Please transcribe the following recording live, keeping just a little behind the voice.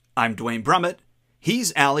I'm Dwayne Brummett.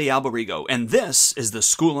 He's Allie Alberigo, and this is the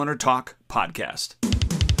School Owner Talk podcast.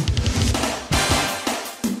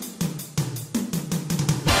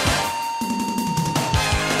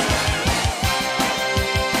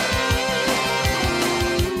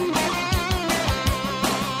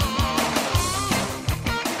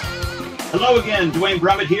 Hello again, Dwayne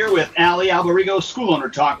Brummett here with Allie Alberigo,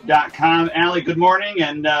 SchoolOwnerTalk.com. Allie, good morning,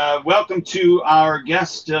 and welcome to our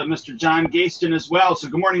guest, Mr. John Geysen, as well. So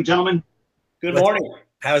good morning, gentlemen. Good morning.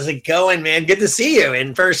 How's it going, man? Good to see you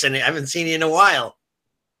in person. I haven't seen you in a while.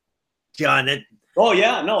 John. Oh,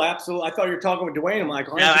 yeah. No, absolutely. I thought you were talking with Dwayne. I'm like,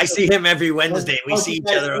 no, I see him every Wednesday. We see each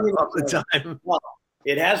other all the time. Well,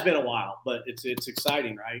 it has been a while, but it's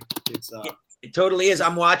exciting, right? It totally is.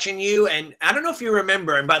 I'm watching you, and I don't know if you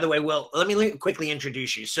remember. And by the way, let me quickly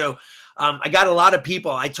introduce you. So I got a lot of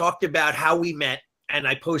people. I talked about how we met, and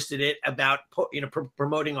I posted it about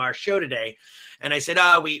promoting our show today. And I said,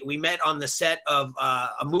 we met on the set of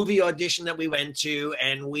a movie audition that we went to,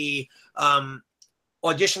 and we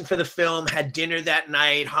auditioned for the film, had dinner that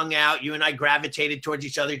night, hung out. You and I gravitated towards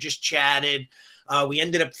each other, just chatted. We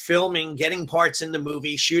ended up filming, getting parts in the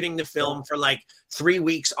movie, shooting the film for like 3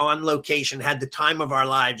 weeks on location, had the time of our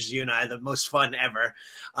lives, you and I, the most fun ever.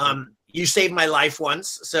 You saved my life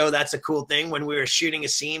once, so that's a cool thing. When we were shooting a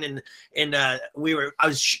scene,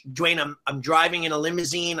 Dwayne, I'm driving in a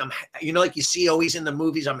limousine. Like you see always in the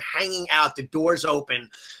movies, I'm hanging out, the door's open.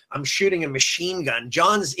 I'm shooting a machine gun.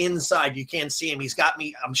 John's inside. You can't see him. He's got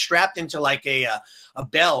me. I'm strapped into like a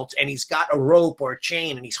belt, and he's got a rope or a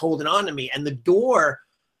chain, and he's holding on to me. And the door,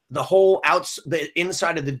 the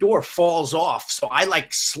inside of the door falls off. So I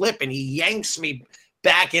like slip, and he yanks me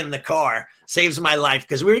back in the car, saves my life,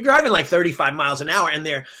 because we were driving like 35 miles an hour, and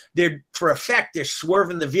they're for effect, they're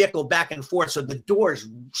swerving the vehicle back and forth. So the door's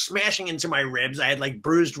smashing into my ribs. I had like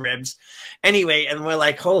bruised ribs. Anyway, and we're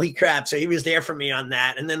like, holy crap. So he was there for me on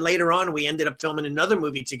that. And then later on, we ended up filming another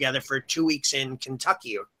movie together for 2 weeks in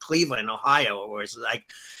Kentucky or Cleveland, Ohio, where it's like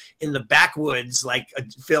in the backwoods, like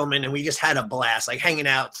filming, and we just had a blast, like hanging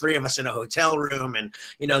out, three of us in a hotel room, and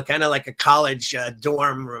kind of like a college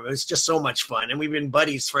dorm room. It was just so much fun, and we've been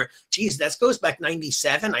buddies for, that goes back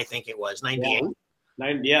 97, I think it was 98.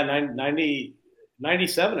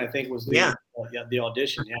 97, I think was the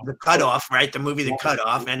audition. Yeah, the cutoff, right? The movie, The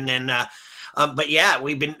Cutoff, and then. But yeah,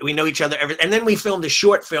 we know each other and then we filmed a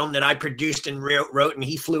short film that I produced and wrote, and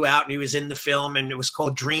he flew out and he was in the film, and it was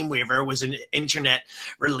called Dreamweaver. It was an internet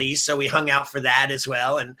release, so we hung out for that as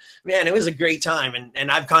well. And man, it was a great time.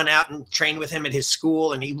 And I've gone out and trained with him at his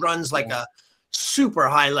school, and he runs like a super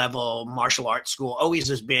high level martial arts school. Always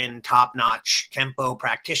has been top notch Kempo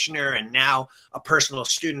practitioner, and now a personal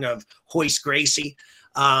student of Hoist Gracie.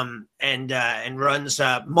 And runs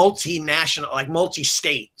multinational, like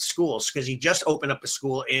multi-state schools, because he just opened up a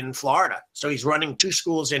school in Florida. So he's running 2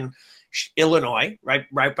 schools in Illinois,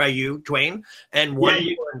 right by you, Dwayne, and one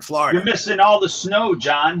in Florida. You're missing all the snow,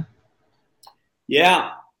 John.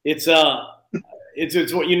 Yeah, it's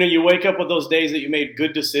what you wake up with those days that you made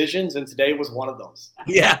good decisions, and today was one of those.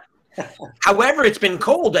 Yeah. However, it's been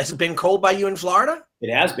cold. Has it been cold by you in Florida?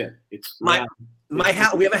 It has been. My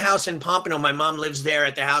house, we have a house in Pompano. My mom lives there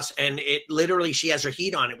at the house, and it literally, she has her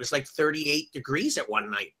heat on. It was like 38 degrees at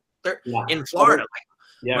one night in Florida.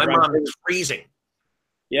 My mom was freezing.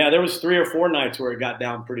 Yeah, there was 3 or 4 nights where it got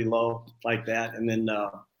down pretty low like that. And then,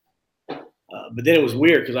 but then it was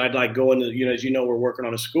weird because I'd like go into, as we're working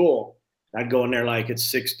on a school. I'd go in there like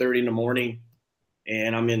it's 6:30 in the morning,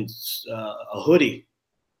 and I'm in a hoodie.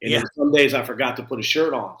 And then some days I forgot to put a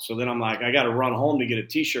shirt on. So then I'm like, I got to run home to get a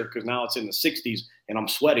T-shirt because now it's in the 60s and I'm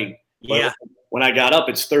sweating. But when I got up,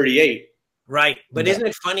 it's 38. Right. But isn't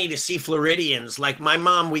it funny to see Floridians? Like my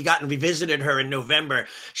mom, we visited her in November.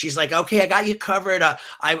 She's like, okay, I got you covered.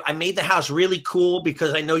 I made the house really cool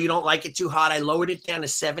because I know you don't like it too hot. I lowered it down to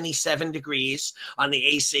 77 degrees on the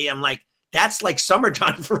AC. I'm like, that's like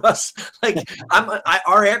summertime for us. Like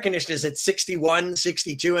our air conditioner is at 61,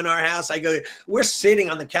 62 in our house. I go, we're sitting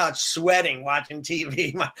on the couch sweating, watching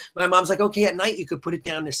TV. My mom's like, okay, at night you could put it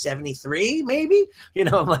down to 73, maybe.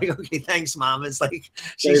 I'm like, okay, thanks, Mom. It's like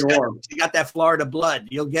she got that Florida blood.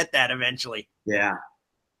 You'll get that eventually. Yeah.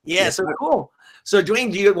 Yeah. So cool. So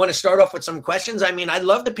Dwayne, do you want to start off with some questions? I mean, I'd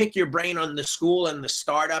love to pick your brain on the school and the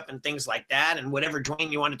startup and things like that, and whatever,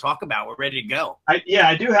 Dwayne, you want to talk about. We're ready to go.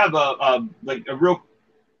 I do have a real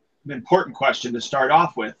important question to start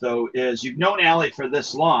off with, though, is you've known Allie for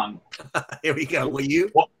this long. Here we go. Were you?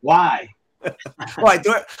 Why? Well,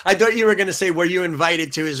 I thought you were going to say, were you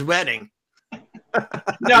invited to his wedding?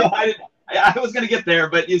 No, I was going to get there,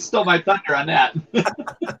 but you stole my thunder on that.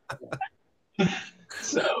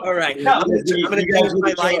 So, All right. no, I'm going to change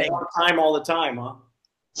my lighting. Time all the time, huh?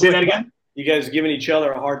 say that again. You guys giving each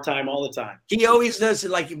other a hard time all the time. He always does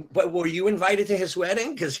it. Like, but were you invited to his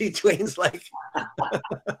wedding? Because Dwayne's like,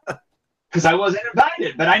 Because I wasn't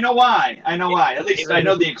invited, but I know why. I know why. At least I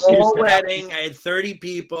know the excuse. whole wedding. I had 30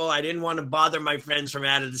 people. I didn't want to bother my friends from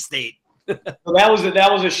out of the state. So that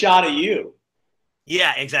was a shot at you.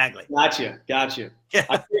 Yeah, exactly. Gotcha. Yeah.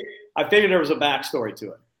 I figured there was a backstory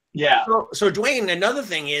to it. Yeah. So Dwayne, another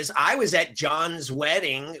thing is I was at John's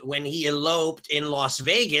wedding when he eloped in Las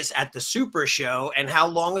Vegas at the Super Show. And how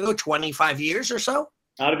long ago? 25 years or so?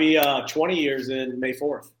 Ought to be 20 years in May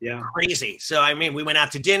 4th. Yeah. Crazy. So, I mean, we went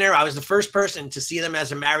out to dinner. I was the first person to see them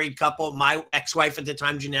as a married couple. My ex-wife at the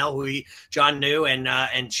time, Janelle, who John knew,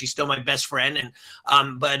 and she's still my best friend. And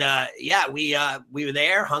yeah, we were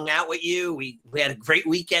there, hung out with you. We had a great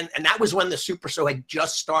weekend, and that was when the Super Show had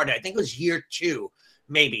just started. I think it was year 2,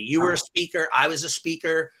 maybe. You were a speaker. I was a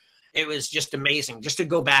speaker. It was just amazing. Just to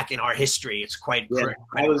go back in our history, it's quite. Yeah.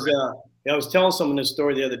 I was telling someone this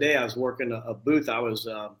story the other day. I was working a booth. I was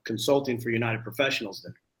consulting for United Professionals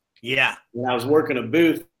then. Yeah. And I was working a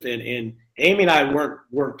booth, and Amy and I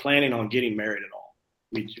weren't planning on getting married at all.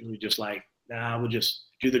 We just like, we'll just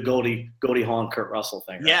do the Goldie Hawn, Kurt Russell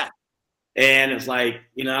thing. Right? Yeah. And it's like,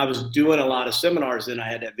 I was doing a lot of seminars. Then I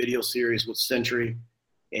had that video series with Century,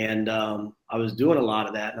 and I was doing a lot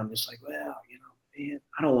of that. And I'm just like, well, man,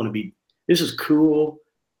 I don't want to be. This is cool,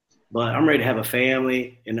 but I'm ready to have a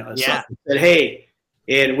family. And yeah. Said, hey,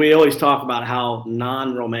 and we always talk about how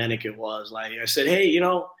non-romantic it was. Like I said, hey,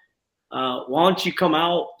 why don't you come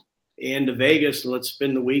out into Vegas and let's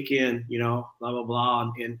spend the weekend, blah blah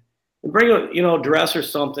blah, and bring a dress or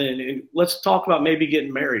something, and let's talk about maybe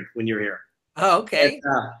getting married when you're here. Oh, okay.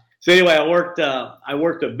 And, so anyway, I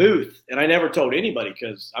worked a booth, and I never told anybody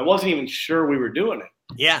because I wasn't even sure we were doing it.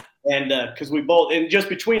 Yeah. And because we both, and just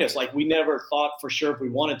between us, like we never thought for sure if we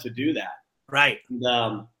wanted to do that. Right.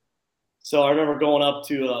 And, so I remember going up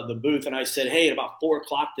to the booth, and I said, hey, at about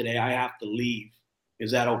 4:00 today, I have to leave.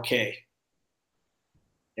 Is that okay?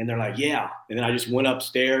 And they're like, yeah. And then I just went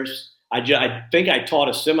upstairs. I think I taught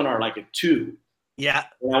a seminar like at 2:00. Yeah.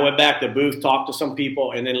 And I went back to the booth, talked to some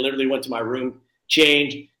people, and then literally went to my room,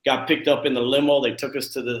 changed, got picked up in the limo. They took us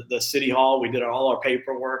to the city hall. We did all our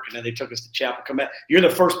paperwork, and then they took us to chapel. Come back. You're the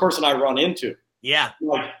first person I run into. Yeah.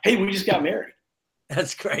 You're like, hey, we just got married.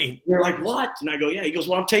 That's great. You're like, what? And I go, yeah. He goes,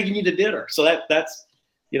 well, I'm taking you to dinner. So that's,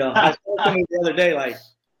 I told him the other day, like,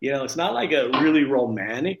 it's not like a really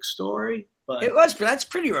romantic story, but it was. But that's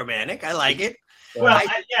pretty romantic. I like it. Well,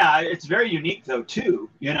 yeah, it's very unique though too.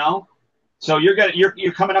 So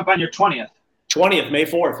you're coming up on your 20th. 20th, May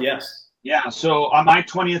 4th. Yes. Yeah. So on my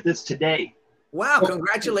 20th is today. Wow!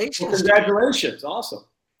 Congratulations! Well, congratulations! Awesome.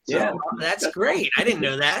 Yeah, that's great. I didn't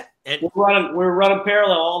know that. And we're running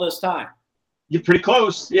parallel all this time. You're pretty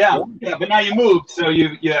close. Yeah. But now you moved, so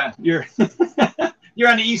you're you're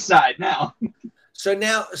on the east side now. So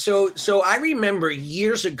now, so I remember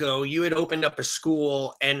years ago you had opened up a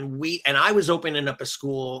school, and I was opening up a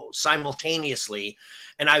school simultaneously,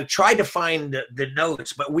 and I tried to find the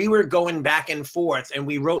notes, but we were going back and forth, and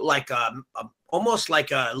we wrote like almost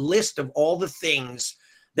like a list of all the things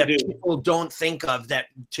that people don't think of that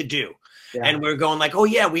to do. Yeah. And we're going like, oh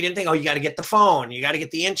yeah, we didn't think, you got to get the phone, you got to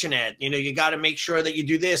get the internet, you got to make sure that you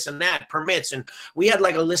do this and that, permits. And we had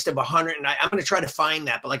like a list of 100, and I'm going to try to find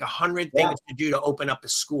that, but like 100 things to do to open up a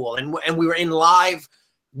school. And we were in live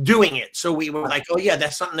doing it. So we were like, oh yeah,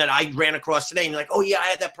 that's something that I ran across today. And you're like, oh yeah, I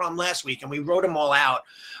had that problem last week. And we wrote them all out.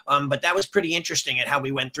 But that was pretty interesting at how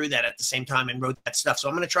we went through that at the same time and wrote that stuff. So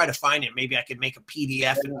I'm going to try to find it. Maybe I could make a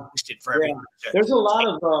PDF and post it for everyone. There's a lot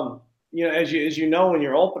of, as you know, when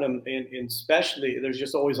you're opening, and especially, there's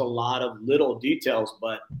just always a lot of little details.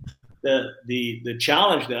 But the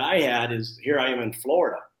challenge that I had is here I am in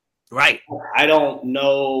Florida. Right. I don't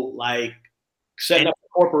know, like setting up a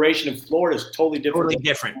corporation in Florida is totally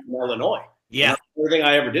different. Than Illinois. Yeah. Everything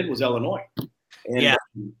I ever did was Illinois. And, yeah.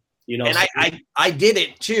 And so I did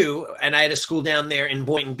it too. And I had a school down there in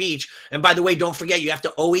Boynton Beach. And by the way, don't forget, you have to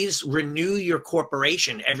always renew your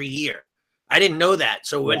corporation every year. I didn't know that.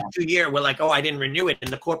 So when 2 years, we're like, I didn't renew it.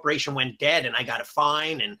 And the corporation went dead and I got a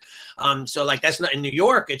fine. And so like, that's not in New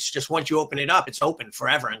York. It's just once you open it up, it's open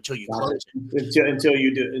forever until you close it. Until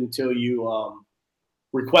you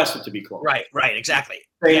requested to be closed. Right, exactly.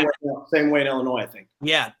 Same way in Illinois, I think.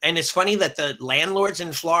 Yeah, and it's funny that the landlords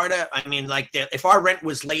in Florida, I mean, like, if our rent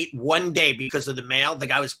was late one day because of the mail, the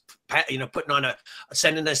guy was, putting on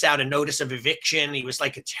sending us out a notice of eviction. He was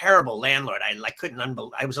like a terrible landlord.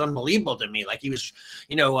 I was unbelievable to me. Like, he was,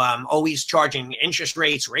 always charging interest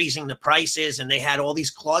rates, raising the prices, and they had all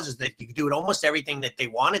these clauses that you could do almost everything that they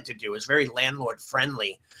wanted to do. It was very landlord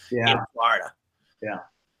friendly in Florida. Yeah.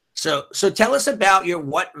 So tell us about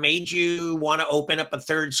what made you want to open up a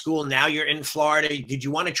third school. Now you're in Florida. Did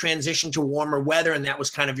you want to transition to warmer weather, and that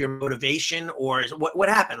was kind of your motivation, or what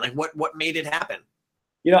happened? Like, what made it happen?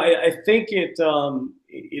 I think it,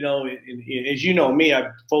 as you know me,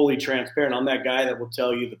 I'm fully transparent. I'm that guy that will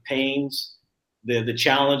tell you the pains, the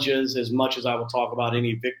challenges, as much as I will talk about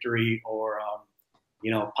any victory or,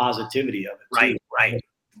 positivity of it. Right.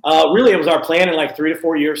 Really, it was our plan in like 3 to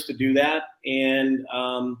 4 years to do that. And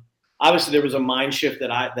obviously there was a mind shift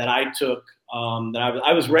that I took that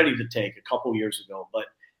I was ready to take a couple years ago. But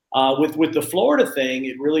with the Florida thing,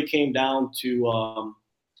 it really came down to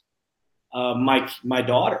my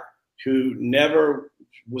daughter, who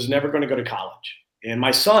was never going to go to college. And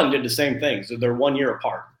my son did the same thing. So they're 1 year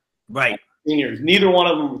apart. Right. Seniors. Neither one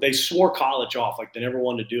of them, they swore college off, like they never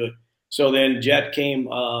wanted to do it. So then Jet came,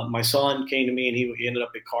 my son came to me, and he ended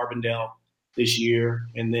up at Carbondale this year.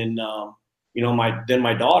 And then,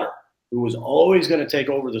 my daughter, who was always going to take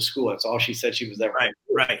over the school. That's all she said she was there.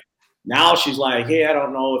 Right. Now she's like, hey, I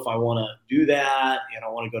don't know if I want to do that. And I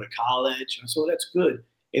want to go to college. And so that's good.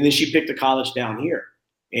 And then she picked a college down here.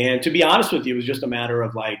 And to be honest with you, it was just a matter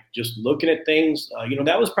of like, just looking at things.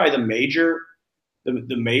 That was probably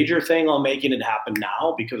the major thing on making it happen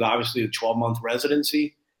now, because obviously the 12-month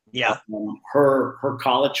residency. Yeah. Her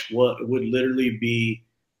college would literally be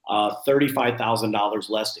 $35,000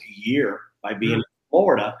 less a year by being in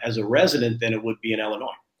Florida as a resident than it would be in Illinois.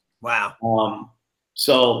 Wow.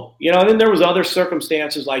 So, and then there was other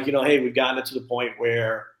circumstances like, hey, we've gotten it to the point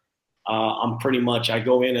where I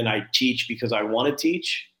go in and I teach because I want to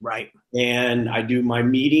teach. Right. And I do my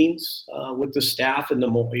meetings with the staff in the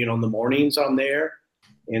mornings I'm there.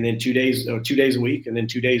 And then 2 days a week. And then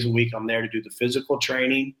 2 days a week I'm there to do the physical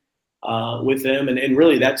training with them. And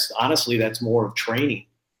really that's more of training.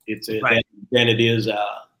 Than it is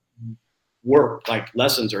work, like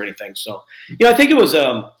lessons or anything. So, I think it was,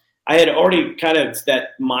 I had already kind of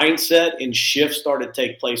that mindset and shift started to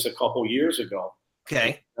take place a couple years ago.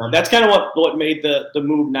 Okay. That's kind of what made the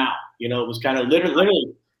move now. It was kind of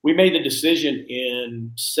literally we made the decision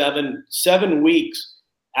in seven weeks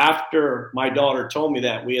after my daughter told me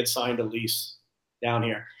that we had signed a lease down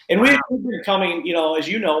here. And we had been coming, as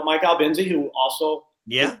you know, Mike Albenzi, who also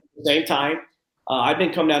at the same time, I've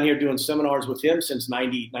been coming down here doing seminars with him since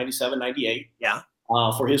 97, 98. Yeah.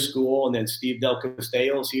 For his school. And then Steve Del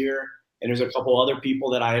Castello's here. And there's a couple other people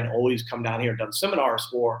that I had always come down here and done seminars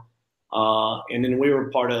for. And then we were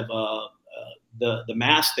part of the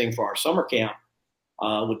mass thing for our summer camp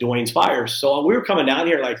with Dwayne Spires. So we were coming down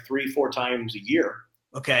here like 3-4 times a year.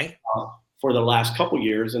 Okay. For the last couple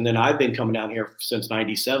years. And then I've been coming down here since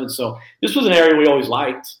 97. So this was an area we always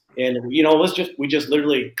liked. And, we just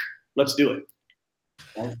literally, let's do it.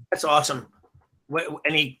 That's awesome.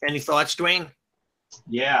 Any thoughts, Dwayne?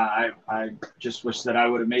 Yeah, I just wish that I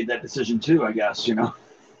would have made that decision too, I guess,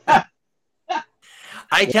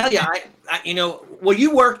 I tell you, well,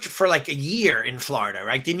 you worked for like a year in Florida,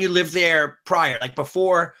 right? Didn't you live there prior? Like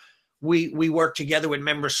before we worked together with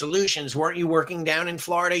Member Solutions, weren't you working down in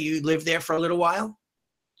Florida? You lived there for a little while?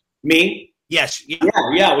 Me? Yes.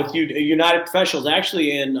 Yeah, with United Professionals,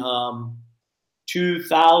 actually in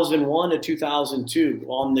 2001 to 2002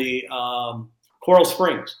 on the Coral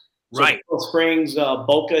Springs. So right. Coral Springs,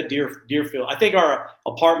 Boca, Deerfield. I think our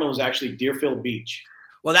apartment was actually Deerfield Beach.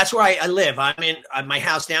 Well, that's where I live. I'm in my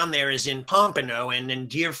house down there is in Pompano, and then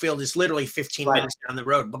Deerfield is literally 15 minutes down the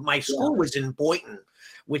road. But my school was in Boynton,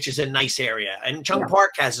 which is a nice area, and Chung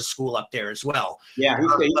Park has a school up there as well. Yeah,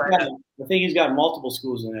 I think he's got multiple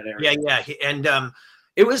schools in that area. Yeah, and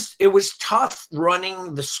it was tough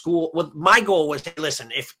running the school. Well, my goal was, hey,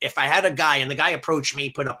 listen, if I had a guy, and the guy approached me,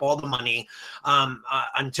 put up all the money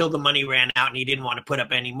until the money ran out, and he didn't want to put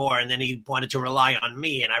up any more, and then he wanted to rely on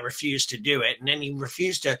me, and I refused to do it, and then he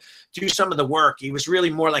refused to do some of the work. He was really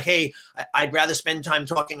more like, hey, I'd rather spend time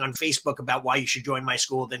talking on Facebook about why you should join my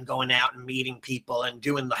school than going out and meeting people and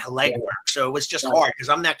doing the legwork. So it was just hard because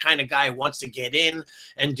I'm that kind of guy who wants to get in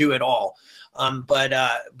and do it all. But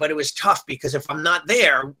it was tough because if I'm not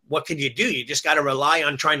there, what could you do? You just got to rely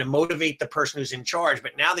on trying to motivate the person who's in charge.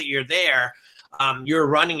 But now that you're there, You're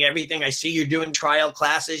running everything. I see you're doing trial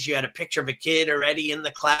classes. You had a picture of a kid already in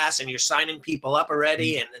the class, and you're signing people up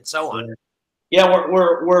already, and so on. Yeah,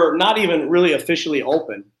 we're not even really officially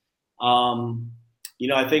open.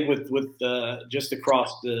 I think with just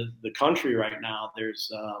across the country right now, there's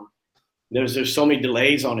so many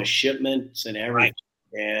delays on the shipments and everything,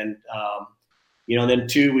 and then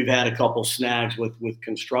too, we've had a couple snags with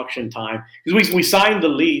construction time because we signed the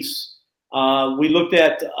lease. We looked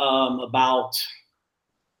at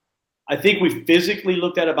I think we physically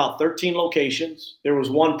looked at about 13 locations. There was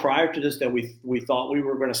one prior to this that we thought we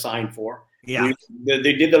were going to sign for. Yeah,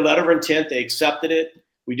 they did the letter of intent. They accepted it.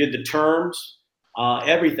 We did the terms,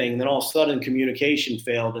 everything. And then all of a sudden, communication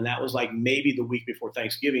failed, and that was like maybe the week before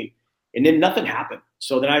Thanksgiving. And then nothing happened.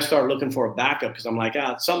 So then I started looking for a backup because I'm like,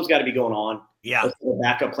 something's got to be going on. Yeah, let's do a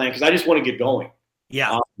backup plan because I just want to get going.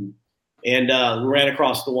 Yeah, and we ran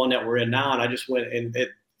across the one that we're in now, and I just went. And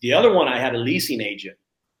the other one, I had a leasing agent.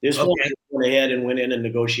 This one, I went ahead and went in and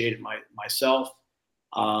negotiated myself.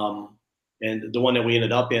 And the one that we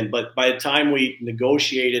ended up in. But by the time we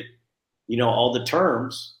negotiated, all the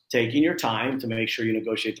terms, taking your time to make sure you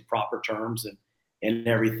negotiate the proper terms and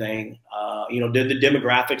everything, did the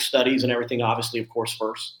demographic studies and everything, obviously, of course,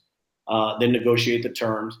 first, then negotiate the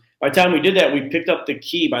terms. By the time we did that, we picked up the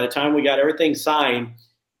key. By the time we got everything signed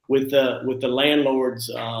with the landlord's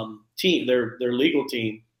team, their legal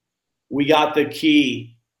team, we got the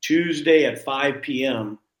key Tuesday at 5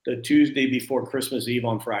 p.m., the Tuesday before Christmas Eve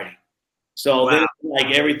on Friday. So then,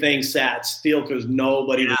 everything sat still because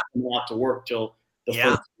nobody was coming out to work till the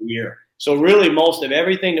first of the year. So really, most of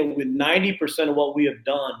everything, 90% of what we have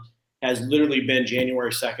done has literally been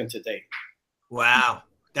January 2nd to date. Wow.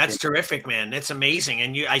 That's terrific, man. That's amazing.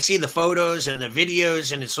 And I see the photos and the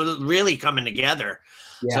videos, and it's really coming together.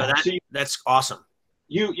 Yeah. So that's awesome.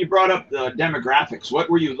 You brought up the demographics. What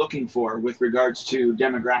were you looking for with regards to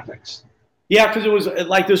demographics? Yeah, because it was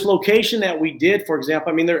like this location that we did, for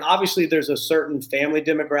example. I mean, there's a certain family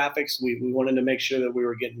demographics. We wanted to make sure that we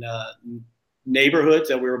were getting neighborhoods,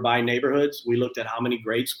 that we were buying neighborhoods. We looked at how many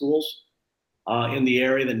grade schools in the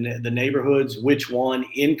area, the neighborhoods, which one,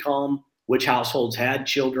 income, which households had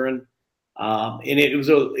children. And it was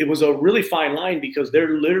a really fine line because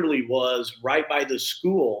there literally was right by the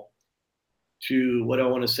school to what I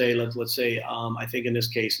want to say, let's say, I think in this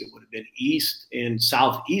case it would have been east and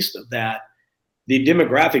southeast of that. The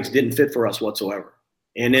demographics didn't fit for us whatsoever.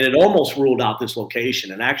 And then it almost ruled out this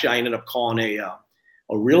location. And actually I ended up calling a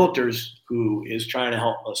realtor who is trying to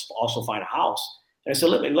help us also find a house. And I said,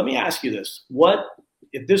 let me ask you this. What,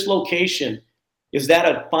 if this location, is that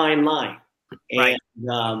a fine line? And,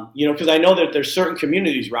 because I know that there's certain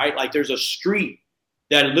communities, right? Like there's a street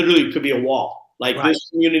that literally could be a wall. Like this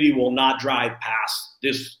community will not drive past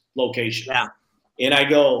this location. Yeah. And I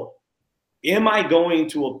go, am I going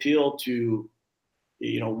to appeal to,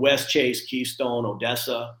 West Chase, Keystone,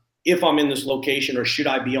 Odessa, if I'm in this location, or should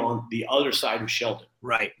I be on the other side of Sheldon?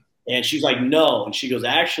 Right. And she's like, no. And she goes,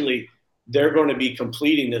 actually, they're going to be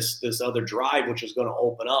completing this other drive, which is going to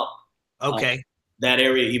open up that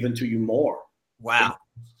area even to you more. Wow.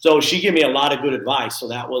 So she gave me a lot of good advice. So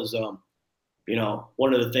that was,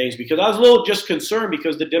 one of the things, because I was a little just concerned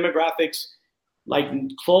because the demographics, like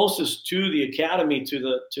closest to the academy,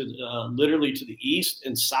 literally to the east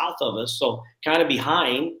and south of us, so kind of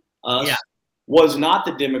behind us, was not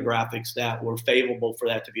the demographics that were favorable for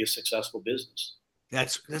that to be a successful business.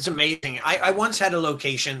 That's amazing. I once had a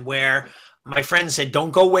location where my friend said,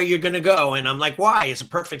 don't go where you're going to go. And I'm like, why? It's a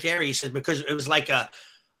perfect area. He said, because it was like a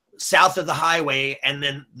south of the highway, and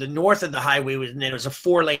then the north of the highway was, and there was a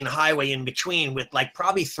 4-lane highway in between with like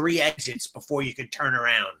probably 3 exits before you could turn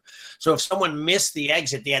around. So if someone missed the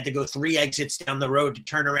exit, they had to go 3 exits down the road to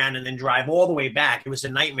turn around and then drive all the way back. It was a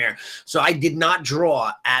nightmare. So I did not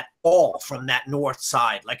draw at all from that north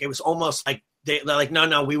side. Like it was almost like they're like,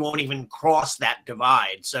 no, we won't even cross that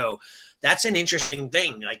divide. So that's an interesting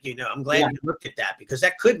thing. Like, I'm glad you looked at that, because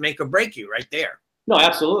that could make or break you right there. No,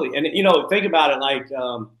 absolutely. And, think about it, like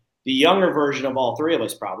the younger version of all three of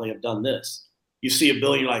us probably have done this. You see a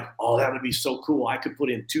building, you're like, oh, that would be so cool. I could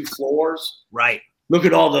put in 2 floors. Right. Look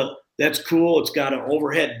at that's cool. It's got an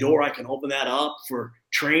overhead door. I can open that up for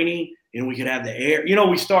training, and we could have the air. We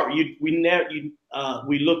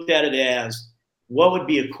looked at it as what would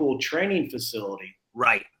be a cool training facility.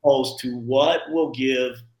 Right. Opposed to what will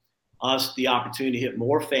give us the opportunity to hit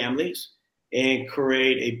more families and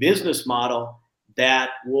create a business model that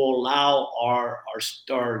will allow our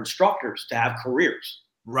instructors to have careers.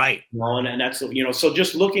 Right. And that's, so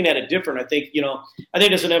just looking at it different, I think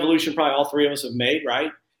it's an evolution probably all three of us have made,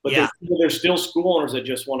 right? But there's still school owners that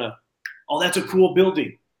just want to, oh, that's a cool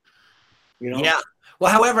building. Yeah.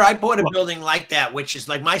 Well, however, I bought a building like that, which is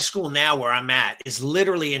like my school now where I'm at is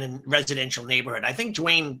literally in a residential neighborhood. I think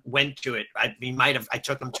Dwayne went to it. I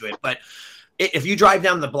took him to it, but if you drive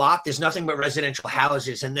down the block, there's nothing but residential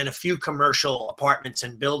houses and then a few commercial apartments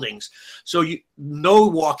and buildings. So no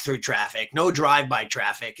walk-through traffic, no drive-by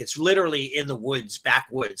traffic. It's literally in the woods,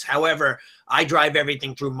 backwoods. However, I drive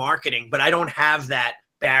everything through marketing, but I don't have that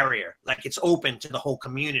barrier. Like it's open to the whole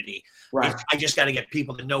community. Right. I just got to get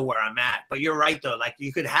people to know where I'm at. But you're right, though. Like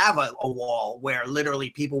you could have a wall where literally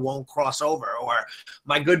people won't cross over. Or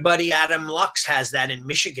my good buddy Adam Lux has that in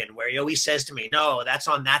Michigan, where he always says to me, no, that's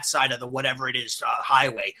on that side of the whatever it is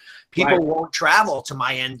highway. People won't travel to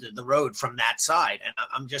my end of the road from that side. And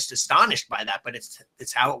I'm just astonished by that. But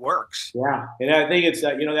it's how it works. Yeah. And I think it's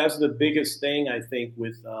that's the biggest thing, I think,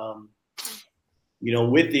 with,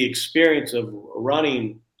 with the experience of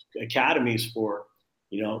running academies for,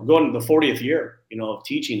 going to the 40th year, of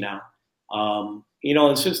teaching now, and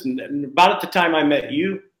since about at the time I met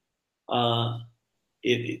you,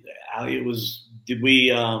 it was,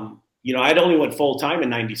 I'd only went full time in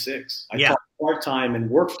 96. I taught part time and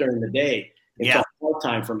worked during the day and taught part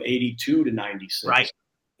time from 82 to 96. Right.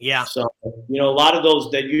 Yeah. So, a lot of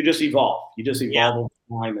those that you just evolve over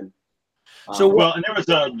time. And and there was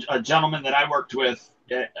a gentleman that I worked with,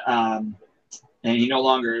 and he no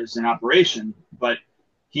longer is in operation, but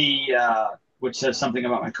he, which says something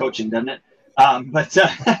about my coaching, doesn't it?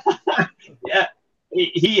 Yeah,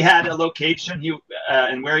 he had a location.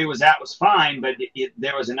 And where he was at was fine, but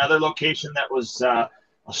there was another location that was a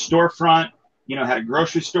storefront. Had a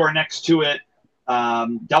grocery store next to it,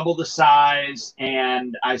 double the size.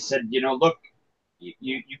 And I said, look,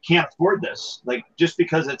 you can't afford this. Like just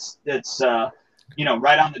because it's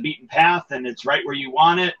right on the beaten path and it's right where you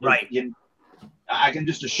want it. Right. I can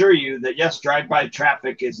just assure you that yes, drive-by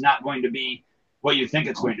traffic is not going to be what you think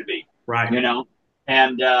it's going to be. Right.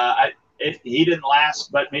 And he didn't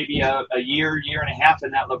last, but maybe a year and a half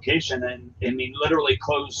in that location, and literally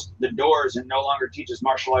closed the doors and no longer teaches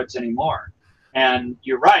martial arts anymore. And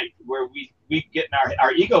you're right, where we get in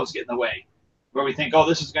our egos get in the way, where we think, oh,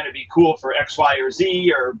 this is going to be cool for X, Y, or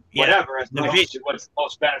Z or whatever, as opposed to what's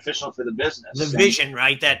most beneficial for the business. The vision,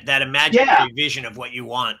 right? That imaginary vision of what you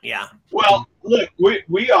want. Yeah. Well, look,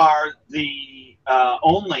 we are the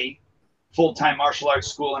only full-time martial arts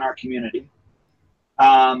school in our community.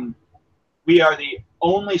 We are the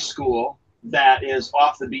only school that is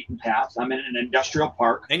off the beaten path. I'm in an industrial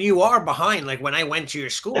park. And you are behind. Like when I went to your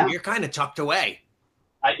school, you're kind of tucked away.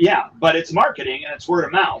 But it's marketing and it's word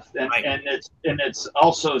of mouth, and it's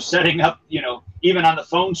also setting up, even on the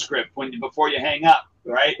phone script before you hang up,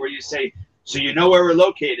 right? Where you say, so where we're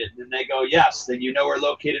located, and they go, yes. Then we're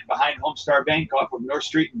located behind Homestar Bank off of North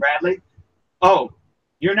Street in Bradley. Oh,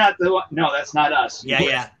 you're not the one. No, that's not us.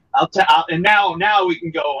 Yeah. And now we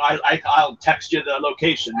can go. I'll text you the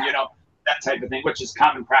location, that type of thing, which is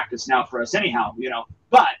common practice now for us anyhow,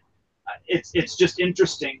 But it's just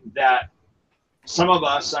interesting that some of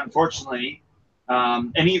us, unfortunately,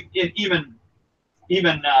 and even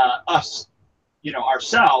us,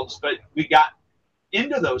 ourselves, but we got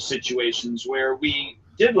into those situations where we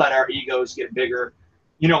did let our egos get bigger.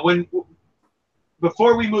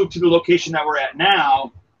 Before we moved to the location that we're at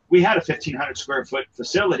now, we had a 1,500 square foot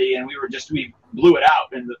facility, and we blew it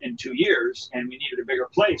out in 2 years, and we needed a bigger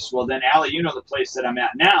place. Well, then, Allie, the place that I'm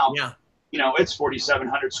at now. Yeah. It's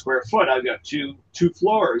 4,700 square foot. I've got two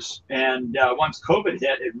floors. And once COVID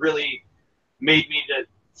hit, it really made me to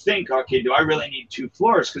think, okay, do I really need 2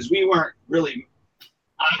 floors? Because we weren't really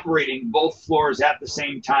operating both floors at the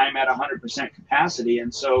same time at 100% capacity.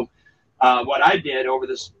 And so what I did over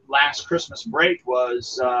this last Christmas break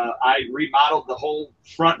was I remodeled the whole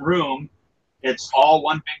front room. It's all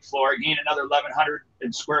one big floor. I gained another 1,100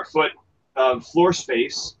 square foot of floor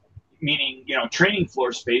space, meaning, training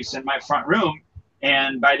floor space in my front room.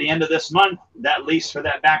 And by the end of this month, that lease for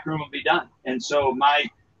that back room will be done. And so my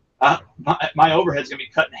overhead's going to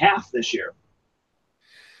be cut in half this year.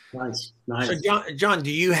 Nice. So John,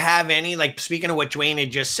 do you have any, like, speaking of what Dwayne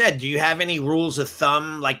had just said, do you have any rules of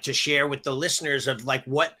thumb, like, to share with the listeners of like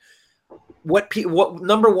what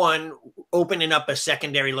number one, opening up a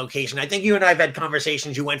secondary location? I think you and I have had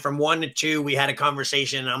conversations. You went from 1 to 2. We had a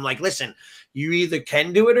conversation, and I'm like, listen, you either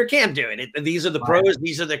can do it or can't do it. These are the pros,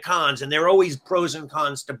 these are the cons, and there are always pros and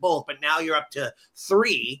cons to both. But now you're up to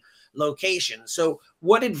 3 locations. So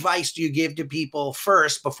what advice do you give to people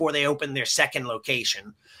first before they open their second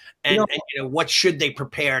location? And what should they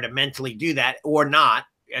prepare to mentally do that or not?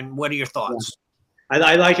 And what are your thoughts?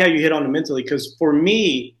 I like how you hit on the mentally, because for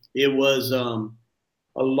me, it was a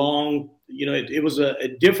long you know, it was a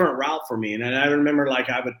different route for me. And I remember like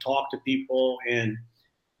I would talk to people, and,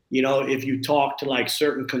 you know, if you talk to like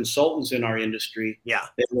certain consultants in our industry, yeah,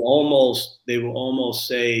 they will almost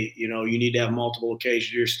say, you know, you need to have multiple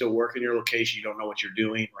locations. You're still working your location. You don't know what you're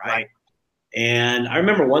doing. Right. And I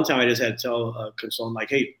remember one time I just had to tell a consultant like,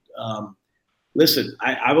 hey, listen,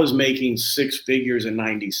 I was making 6 figures in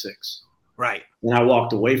 96. Right. And I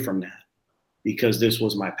walked away from that because this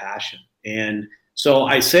was my passion. And so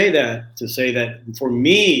I say that to say that for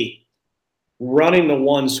me, running the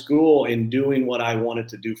one school and doing what I wanted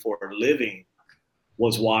to do for a living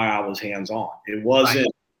was why I was hands-on. It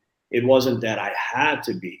wasn't that I had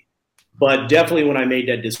to be. But definitely when I made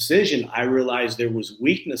that decision, I realized there was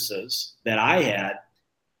weaknesses that I had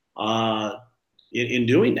in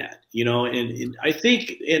doing that, you know, and I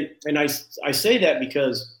think, and I say that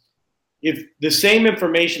because if the same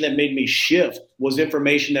information that made me shift was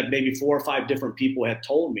information that maybe 4 or 5 different people had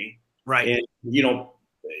told me, right, and, you know,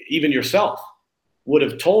 even yourself would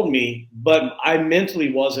have told me, but I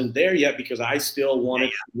mentally wasn't there yet because I still wanted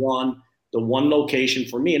to run the one location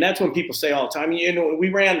for me. And that's when people say all the time, you know, we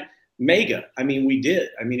ran mega. I mean, we did.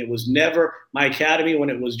 I mean, it was never my academy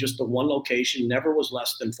when it was just the one location, never was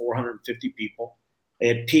less than 450 people.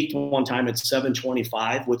 It peaked one time at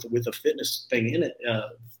 725 with a fitness thing in it,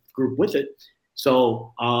 group with it.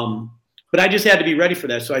 So, but I just had to be ready for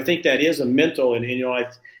that. So I think that is a mental, and you know,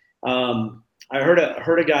 I heard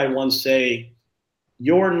a guy once say,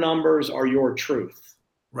 your numbers are your truth.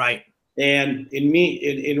 Right. And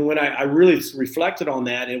when I really reflected on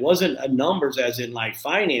that, it wasn't a numbers as in like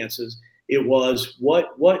finances. It was what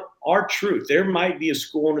our truth. There might be a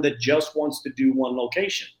school owner that just wants to do one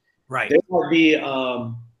location. Right. There might be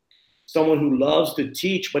someone who loves to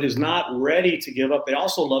teach but is not ready to give up. They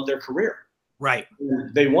also love their career. Right.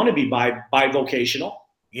 They want to be bivocational.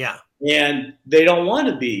 Yeah. And they don't want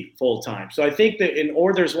to be full time. So I think that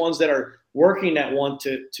or there's ones that are working that want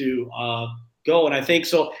to go. And I think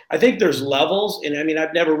so. I think there's levels. And I mean,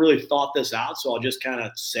 I've never really thought this out, so I'll just kind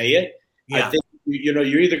of say it. Yeah. I think, you know,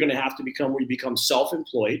 you're either going to have to become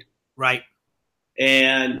self-employed. Right.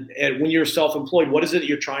 And when you're self-employed, what is it that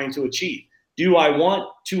you're trying to achieve? Do I want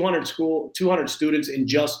 200 students and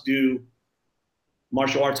just do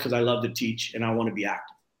martial arts because I love to teach and I want to be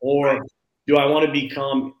active? Or do I want to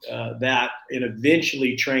become that and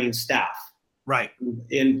eventually train staff? Right.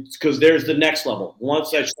 And because there's the next level.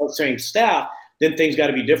 Once I start training staff, then things got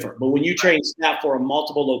to be different. But when you train staff for a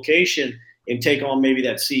multiple location and take on maybe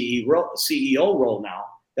that CEO role now,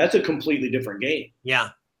 that's a completely different game. Yeah.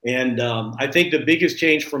 And I think the biggest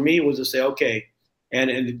change for me was to say, okay, and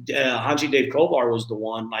Hanji Dave Kovar was the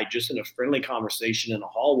one, like just in a friendly conversation in the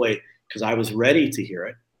hallway, because I was ready to hear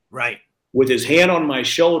it. Right. With his hand on my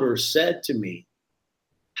shoulder, said to me,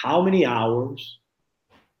 how many hours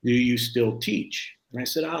do you still teach? And I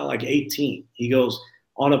said, like 18. He goes,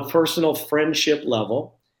 on a personal friendship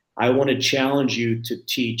level, I want to challenge you to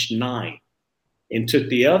teach 9, and took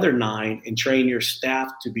the other 9 and train your staff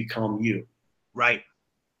to become you. Right.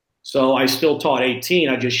 So I still taught 18.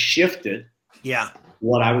 I just shifted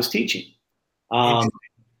what I was teaching.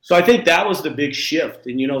 So I think that was the big shift.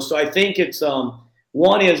 And, you know, so I think it's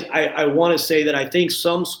one is I want to say that I think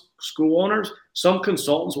some school owners, some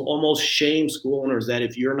consultants will almost shame school owners that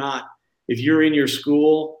if you're in your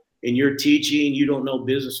school and you're teaching, you don't know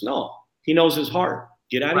business. No, he knows his heart.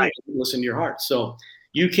 Get out of here and listen to your heart. So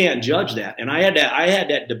you can't judge that. And I had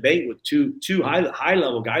that debate with two high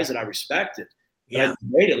level guys that I respected. Yeah. I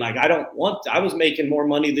debated, like, I was making more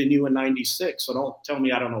money than you in 96. So don't tell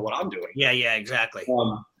me I don't know what I'm doing. Yeah, exactly.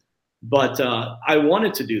 But I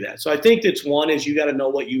wanted to do that. So I think that's one is you got to know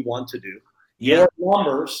what you want to do. Yeah. Your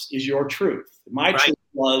numbers is your truth. My truth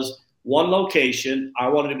was one location. I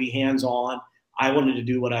wanted to be hands-on. I wanted to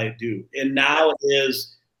do what I do. And now it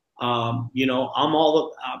is, you know,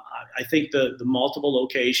 I think the multiple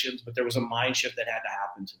locations, but there was a mind shift that had to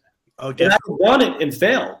happen to that. Oh, and I've done it and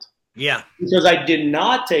failed. Yeah. Because I did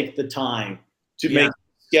not take the time to make it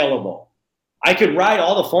scalable. I could write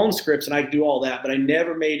all the phone scripts and I could do all that, but I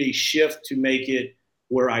never made a shift to make it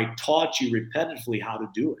where I taught you repetitively how to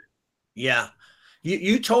do it. Yeah.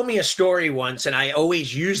 You told me a story once, and I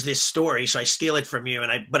always use this story, so I steal it from you,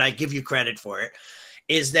 but I give you credit for it,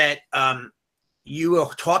 is that you were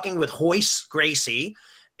talking with Hoist Gracie,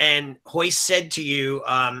 and Hoist said to you,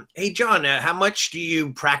 hey, John, how much do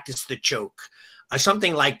you practice the choke?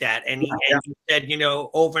 Something like that. And he said, you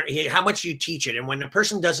know, how much do you teach it? And when the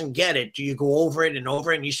person doesn't get it, do you go over it and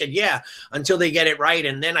over it? And you said, yeah, until they get it right.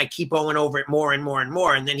 And then I keep going over it more and more and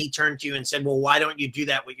more. And then he turned to you and said, well, why don't you do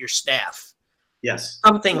that with your staff? Yes.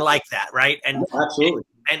 Something like that, right? And absolutely.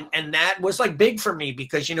 And that was like big for me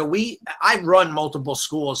because, you know, I run multiple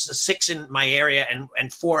schools, 6 in my area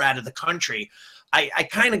and 4 out of the country. I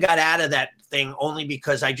kind of got out of that thing only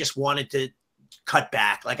because I just wanted to cut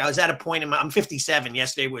back. Like I was at a point I'm 57.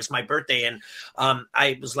 Yesterday was my birthday. And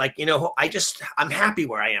I was like, you know, I'm happy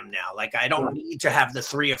where I am now. Like I don't need to have the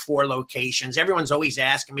 3 or 4 locations. Everyone's always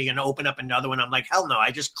asking me, to open up another one. I'm like, hell no.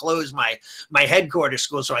 I just closed my headquarters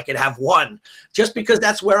school so I could have one, just because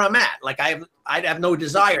that's where I'm at. Like I'd have no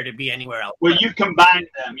desire to be anywhere else. Well, you combined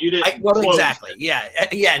them. You didn't. Well, exactly. Yeah.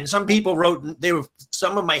 And some people wrote,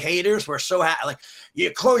 some of my haters were so happy, like, you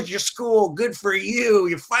closed your school. Good for you.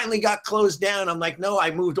 You finally got closed down. I'm like, no, I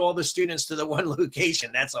moved all the students to the one location.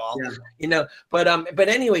 That's all, you know, but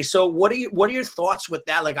anyway, so what are your thoughts with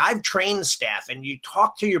that? Like I've trained staff and you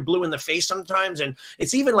talk to your blue in the face sometimes. And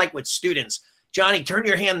it's even like with students, Johnny, turn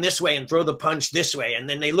your hand this way and throw the punch this way. And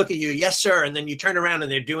then they look at you, yes, sir. And then you turn around and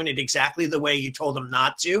they're doing it exactly the way you told them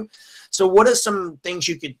not to. So what are some things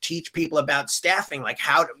you could teach people about staffing, like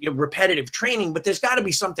how repetitive training, but there's got to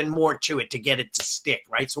be something more to it to get it to stick,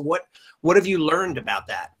 right? So what have you learned about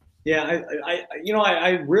that? Yeah,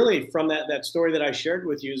 I really, from that story that I shared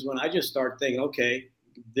with you, is when I just start thinking, okay,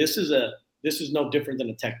 this is no different than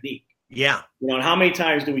a technique. Yeah. You know, and how many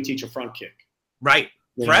times do we teach a front kick? Right.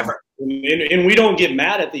 Forever. And we don't get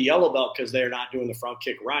mad at the yellow belt because they're not doing the front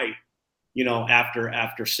kick right, you know,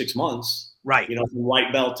 after 6 months. Right. You know, from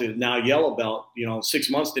white belt to now yellow belt, you know, 6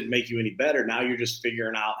 months didn't make you any better. Now you're just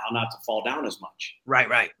figuring out how not to fall down as much.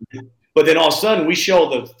 Right. But then all of a sudden we show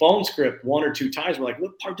the phone script 1 or 2 times. We're like,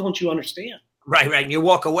 what part don't you understand? Right. And you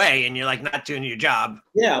walk away and you're like not doing your job.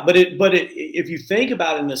 Yeah. But if you think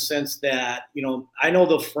about it in the sense that, you know, I know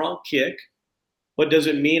the front kick, but does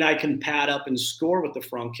it mean I can pad up and score with the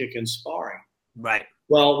front kick in sparring? Right.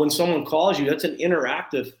 Well, when someone calls you, that's an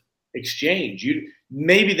interactive exchange.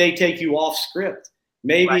 Maybe they take you off script.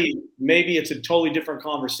 Maybe it's a totally different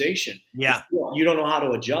conversation. Yeah. You don't know how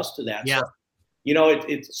to adjust to that. Yeah. So, you know,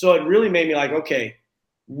 so it really made me like, okay,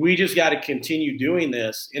 we just got to continue doing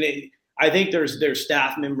this. And I think there's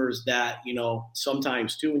staff members that, you know,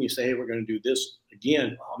 sometimes too, when you say, hey, we're going to do this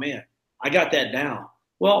again, oh man, I got that down.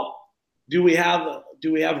 Well, do we have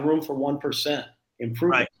room for 1%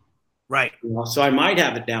 improvement? Right. You know, so I might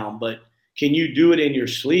have it down, but can you do it in your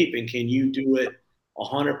sleep, and can you do it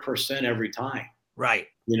 100% every time? Right.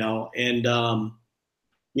 You know, and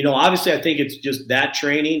you know, obviously, I think it's just that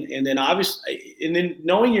training, and then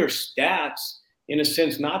knowing your stats in a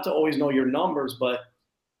sense, not to always know your numbers, but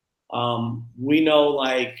we know,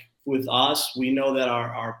 like with us, we know that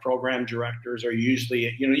our program directors are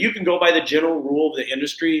usually, you know, you can go by the general rule of the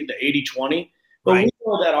industry, the 80-20, but we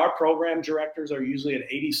know that our program directors are usually at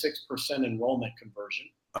 86% enrollment conversion.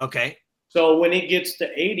 Okay. So when it gets to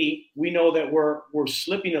 80, we know that we're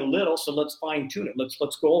slipping a little. So let's fine tune it. Let's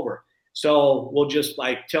go over. So we'll just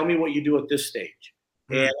like, tell me what you do at this stage.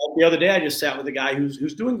 And the other day I just sat with a guy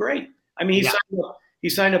who's doing great. I mean, he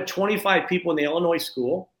signed up 25 people in the Illinois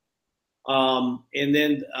school, and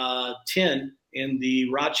then 10 in the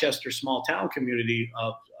Rochester small town community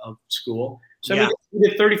of school. So I mean, we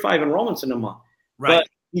did 35 enrollments in a month. Right. But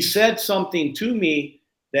he said something to me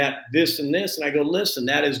that this and this, and I go, listen,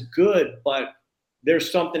 that is good, but there's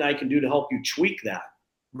something I can do to help you tweak that.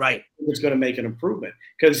 Right. It's going to make an improvement.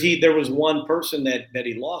 Because there was one person that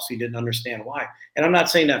he lost. He didn't understand why. And I'm not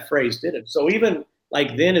saying that phrase did it. So even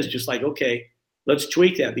like then it's just like, okay, let's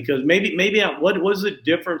tweak that. Because maybe what was the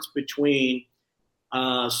difference between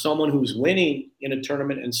someone who's winning in a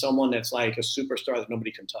tournament and someone that's like a superstar that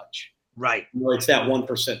nobody can touch? Right. Well, it's that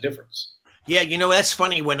 1% difference. Yeah, you know, that's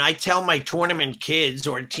funny. When I tell my tournament kids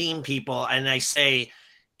or team people and I say,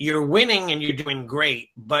 you're winning and you're doing great,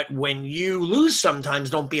 but when you lose sometimes,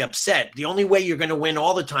 don't be upset. The only way you're going to win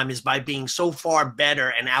all the time is by being so far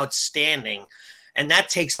better and outstanding. And that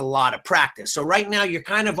takes a lot of practice. So right now you're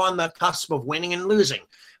kind of on the cusp of winning and losing.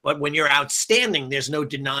 But when you're outstanding, there's no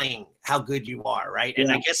denying how good you are, right? Yeah.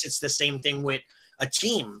 And I guess it's the same thing with a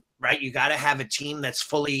team, right? You got to have a team that's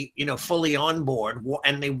fully on board,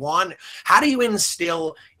 and how do you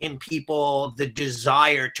instill in people the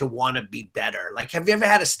desire to want to be better? Like, have you ever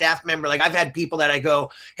had a staff member? Like I've had people that I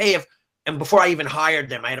go, hey, and before I even hired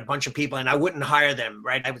them, I had a bunch of people and I wouldn't hire them,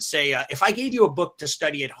 right? I would say, if I gave you a book to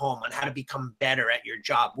study at home on how to become better at your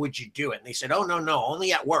job, would you do it? And they said, oh, no,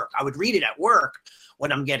 only at work. I would read it at work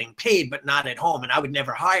when I'm getting paid, but not at home. And I would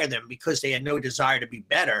never hire them because they had no desire to be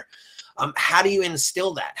better. How do you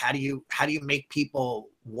instill that? How do you make people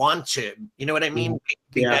want to, you know what I mean?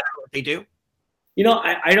 Be better at what they do? You know,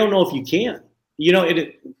 I don't know if you can. You know,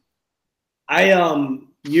 I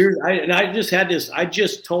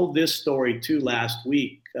just told this story too last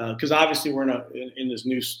week. because obviously we're in this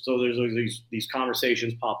new, so there's these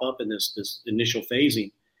conversations pop up in this initial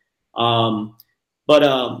phasing. But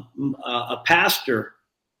a pastor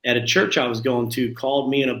at a church I was going to called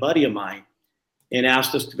me and a buddy of mine and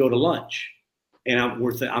asked us to go to lunch. And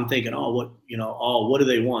I'm thinking, what do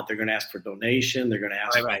they want? They're going to ask for donation. They're going to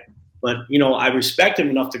ask. Right. But I respect him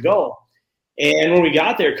enough to go. And when we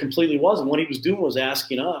got there, it completely wasn't. What he was doing was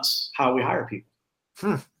asking us how we hire people.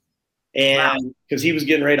 And because he was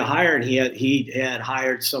getting ready to hire, and he had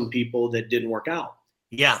hired some people that didn't work out.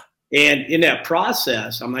 Yeah. And in that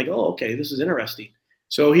process, I'm like, oh, okay, this is interesting.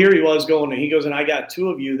 So here he was going, and he goes, and I got two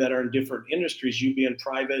of you that are in different industries, you being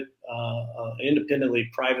private,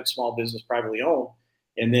 independently private, small business, privately owned.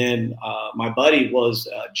 And then my buddy was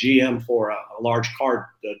GM for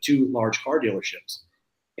two large car dealerships,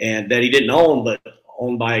 and that he didn't own, but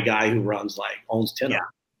owned by a guy who owns 10 of them.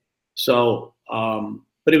 So,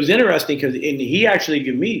 but it was interesting because he actually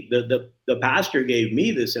gave me, the pastor gave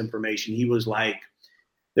me this information. He was like,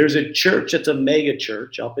 there's a church, it's a mega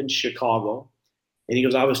church up in Chicago. And he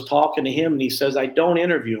goes, I was talking to him, and he says, I don't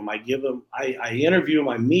interview him. I interview him,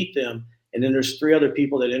 I meet them, and then there's 3 other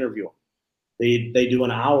people that interview him. They do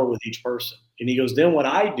an hour with each person. And he goes, then what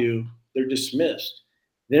I do, they're dismissed.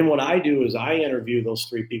 Then what I do is I interview those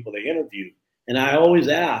 3 people they interviewed. And I always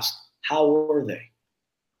ask, how were they?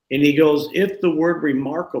 And he goes, if the word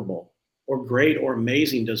remarkable or great or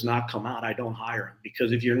amazing does not come out, I don't hire him.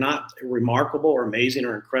 Because if you're not remarkable or amazing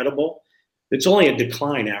or incredible, it's only a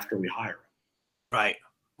decline after we hire him.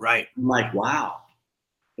 Right. I'm like, wow,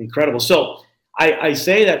 incredible. So I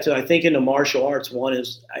say that I think in the martial arts, one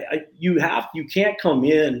is you can't come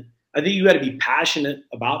in. I think you got to be passionate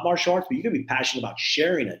about martial arts, but you got to be passionate about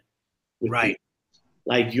sharing it with people.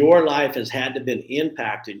 Like your life has had to been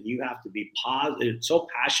impacted. You have to be positive, so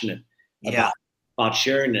passionate about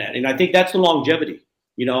sharing that. And I think that's the longevity.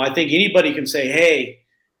 I think anybody can say, hey,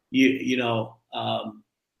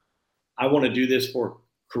 I want to do this for a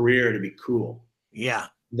career to be cool. Yeah.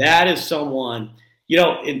 That is someone,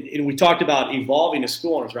 and we talked about evolving as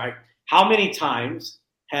school owners, right? How many times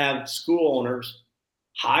have school owners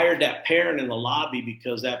hired that parent in the lobby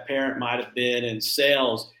because that parent might have been in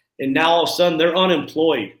sales, and now all of a sudden they're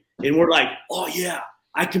unemployed, and we're like, oh yeah,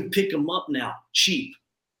 I can pick them up now, cheap.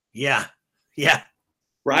 Yeah.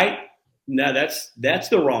 Right? No, that's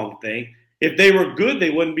the wrong thing. If they were good, they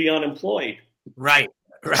wouldn't be unemployed. Right.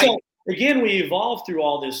 So again, we evolved through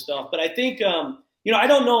all this stuff, but I think, I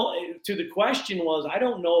don't know. To the question was, I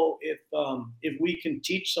don't know if we can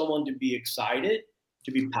teach someone to be excited,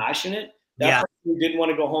 to be passionate. That person didn't want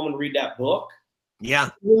to go home and read that book. Yeah,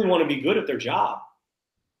 they really want to be good at their job.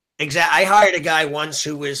 Exactly. I hired a guy once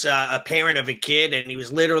who was a parent of a kid, and he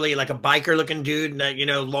was literally like a biker-looking dude,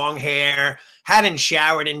 long hair, hadn't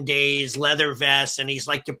showered in days, leather vest, and he's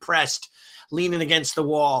like depressed, leaning against the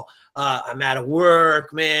wall. I'm out of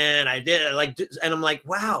work, man. And I'm like,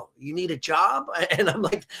 wow, you need a job? And I'm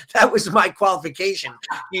like, that was my qualification.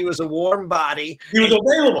 He was a warm body. He was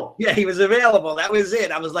available. Yeah, he was available. That was it.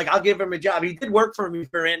 I was like, I'll give him a job. He did work for me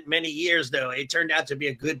for many years, though. It turned out to be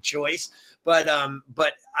a good choice. But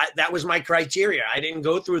that was my criteria. I didn't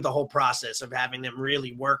go through the whole process of having them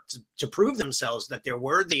really work to prove themselves that they're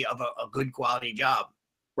worthy of a good quality job.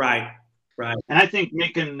 Right. Right. And I think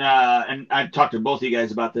making, and I've talked to both of you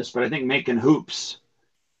guys about this, but I think making hoops,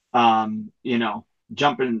 making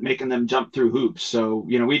them jump through hoops. So,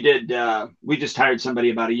 we just hired somebody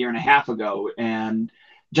about 1.5 years ago. And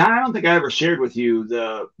John, I don't think I ever shared with you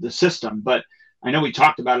the system, but I know we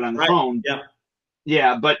talked about it on the phone. Yeah.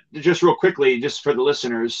 Yeah. But just real quickly, just for the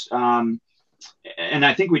listeners, and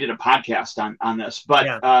I think we did a podcast on this,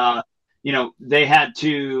 but, they had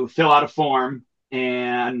to fill out a form.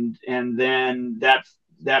 And then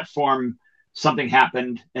that form, something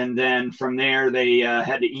happened, and then from there they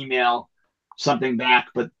had to email something back.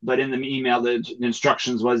 But in the email, the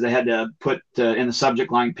instructions was they had to put in the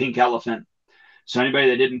subject line "pink elephant." So anybody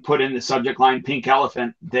that didn't put in the subject line "pink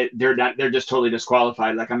elephant," they're just totally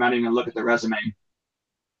disqualified. Like, I'm not even gonna look at the resume.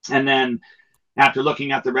 And then after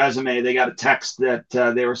looking at the resume, they got a text that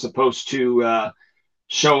they were supposed to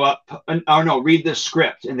show up, read the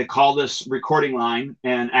script, and to call this recording line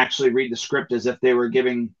and actually read the script as if they were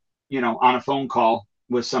giving, on a phone call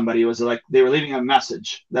with somebody. It was like they were leaving a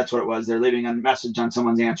message. That's what it was. They're leaving a message on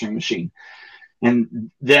someone's answering machine.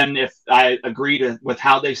 And then if I agreed with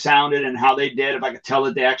how they sounded and how they did, if I could tell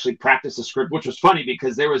that they actually practiced the script, which was funny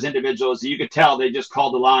because there was individuals that you could tell they just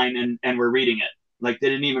called the line and were reading it. Like, they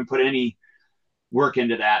didn't even put any work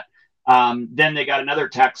into that. Then they got another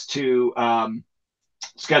text to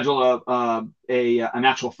schedule an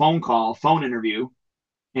actual phone interview.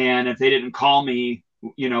 And if they didn't call me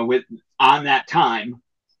with on that time.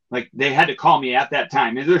 Like they had to call me at that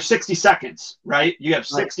time. There's 60 seconds, right? You have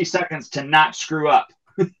 60 seconds to not screw up.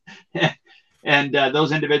 And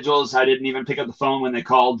those individuals, I didn't even pick up the phone when they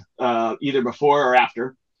called, either before or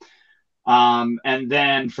after. And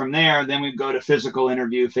then from there, then we go to physical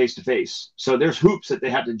interview face to face. So there's hoops that they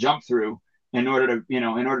have to jump through in order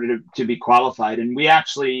to be qualified. And we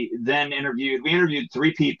actually then interviewed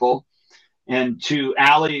 3 people, and to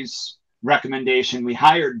Allie's recommendation, we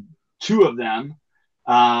hired 2 of them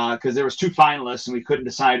because there was 2 finalists and we couldn't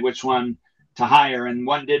decide which one to hire. And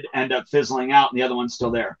one did end up fizzling out and the other one's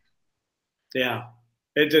still there. Yeah.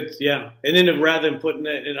 Yeah. And then rather than putting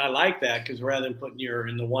it, and I like that, because rather than putting you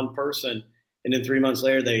in the one person and then 3 months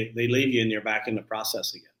later they leave you and you're back in the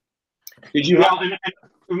process again. Did you? Well,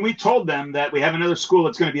 and we told them that we have another school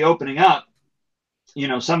that's going to be opening up.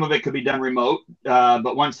 Some of it could be done remote,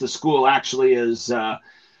 but once the school actually is,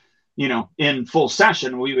 in full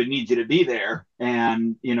session, we would need you to be there.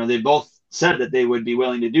 And, they both said that they would be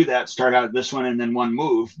willing to do that, start out this one and then one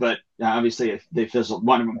move. But obviously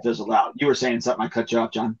one of them fizzled out. You were saying something, I cut you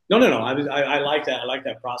off, John. No. I like that. I like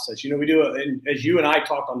that process. We do, as you and I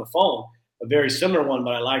talked on the phone, a very similar one,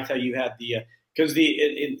 but I liked how you had because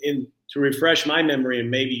to refresh my memory,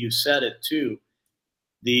 and maybe you said it too,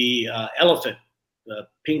 the elephant, the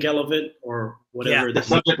pink elephant or whatever. Yeah, the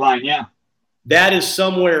subject line, yeah. That is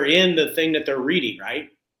somewhere in the thing that they're reading, right?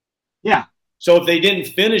 Yeah. So if they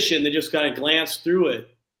didn't finish it and they just kind of glanced through it,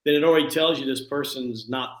 then it already tells you this person's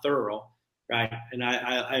not thorough, right? And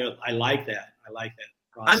I like that. I like that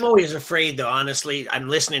process. I'm always afraid, though, honestly. I'm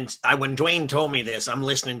listening. When Dwayne told me this, I'm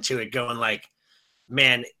listening to it going like,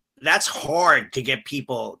 man, that's hard to get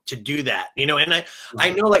people to do that, and I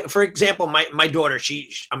know, like, for example, my daughter,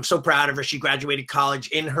 I'm so proud of her. She graduated college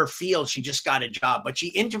in her field. She just got a job, but she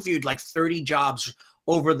interviewed like 30 jobs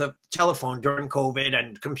over the telephone during COVID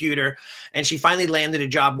and computer. And she finally landed a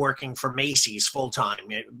job working for Macy's full-time,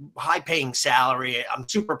 high paying salary. I'm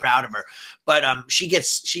super proud of her, but she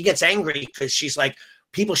gets angry because she's like,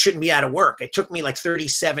 people shouldn't be out of work. It took me like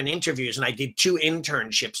 37 interviews and I did 2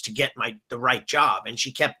 internships to get the right job. And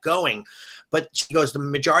she kept going. But she goes, the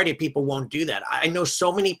majority of people won't do that. I know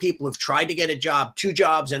so many people who've tried to get a job, 2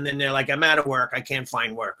 jobs, and then they're like, I'm out of work. I can't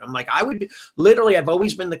find work. I'm like, I've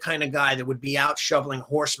always been the kind of guy that would be out shoveling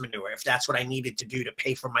horse manure if that's what I needed to do to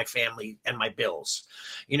pay for my family and my bills.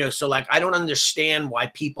 So like, I don't understand why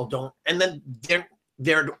people don't. And then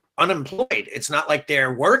they're unemployed. It's not like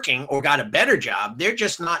they're working or got a better job. They're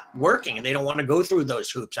just not working and they don't want to go through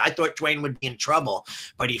those hoops. I thought Dwayne would be in trouble,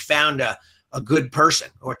 but he found a good person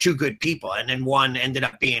or 2 good people. And then one ended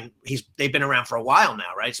up being, they've been around for a while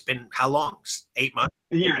now, right? It's been how long? 8 months?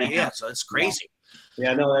 A year and a half. Yeah. So it's crazy.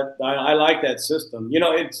 Yeah, no, I like that system.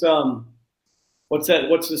 It's, what's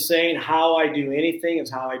the saying? How I do anything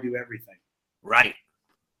is how I do everything. Right.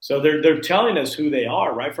 So they're telling us who they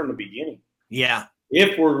are right from the beginning. Yeah.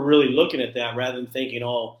 If we're really looking at that rather than thinking,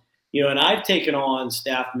 and I've taken on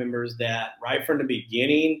staff members that right from the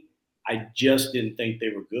beginning, I just didn't think they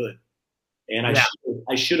were good. And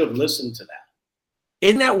I should have listened to that.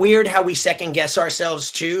 Isn't that weird how we second guess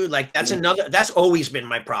ourselves too? Like that's always been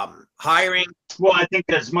my problem. Hiring. Well, I think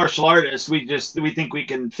as martial artists, we think we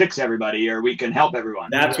can fix everybody or we can help everyone.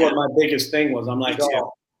 That's what my biggest thing was. I'm like,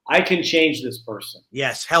 I can change this person.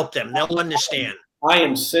 Yes, help them. They'll understand. I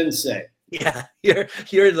am sensei. Yeah,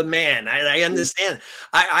 you're the man. I understand.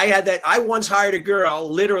 I had that. I once hired a girl,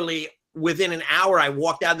 literally within an hour, I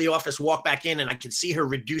walked out of the office, walked back in, and I could see her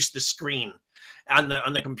reduce the screen on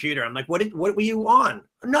the computer. I'm like, what were you on?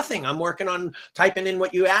 Nothing. I'm working on typing in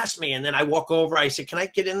what you asked me. And then I walk over, I say, can I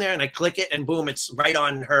get in there? And I click it and boom, it's right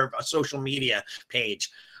on her social media page.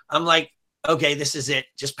 I'm like, okay, this is it.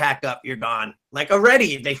 Just pack up. You're gone. Like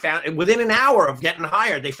already they found within an hour of getting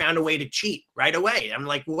hired, they found a way to cheat right away. I'm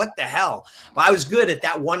like, what the hell? But I was good at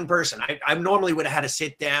that one person. I normally would have had to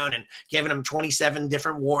sit down and given them 27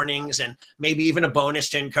 different warnings and maybe even a bonus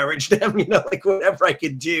to encourage them, like whatever I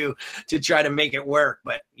could do to try to make it work.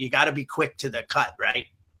 But you got to be quick to the cut, right?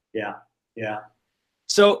 Yeah. Yeah.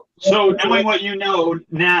 So knowing what you know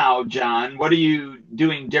now, John, what are you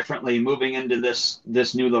doing differently moving into this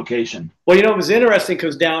new location? Well, it was interesting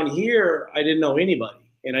because down here, I didn't know anybody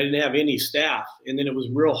and I didn't have any staff. And then it was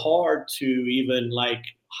real hard to even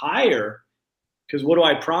hire because what do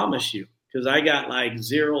I promise you? Because I got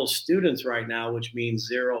 0 students right now, which means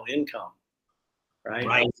 0 income, right?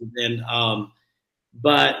 Right. And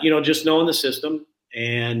but just knowing the system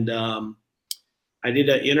and I did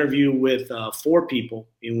an interview with 4 people,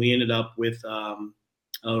 and we ended up with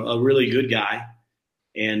a really good guy,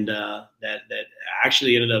 and that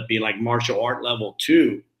actually ended up being martial art level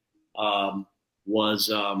 2. was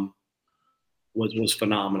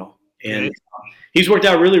phenomenal. And he's worked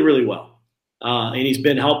out really, really well. And he's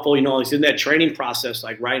been helpful. You know, he's in that training process.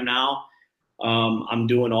 Like right now, I'm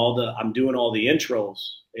doing all the intros,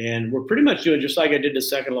 and we're pretty much doing just like I did the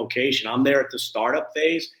second location. I'm there at the startup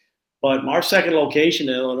phase, but our second location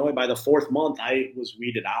in Illinois, by the 4th month, I was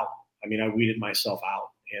weeded out. I mean, I weeded myself out,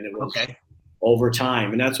 and it was over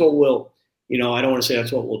time. And that's what we'll, you know, I don't want to say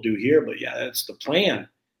that's what we'll do here, but yeah, that's the plan.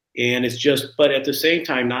 And it's just, but at the same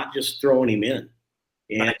time, not just throwing him in.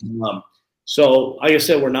 And so, like I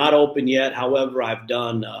said, we're not open yet. However,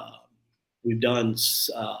 we've done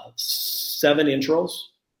 7 intros,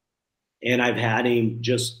 and I've had him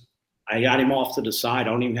I got him off to the side. I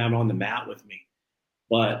don't even have him on the mat with me.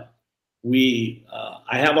 But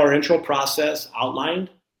I have our intro process outlined,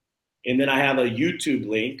 and then I have a YouTube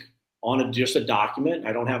link on just a document.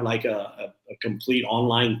 I don't have like a complete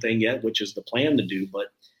online thing yet, which is the plan to do. But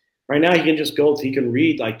right now he can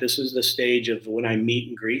read, like, this is the stage of when I meet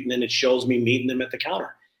and greet, and then it shows me meeting them at the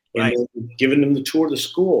counter. And giving them the tour of the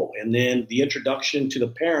school, and then the introduction to the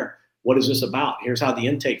parent. What is this about? Here's how the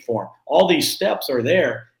intake form. All these steps are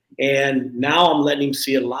there, and now I'm letting him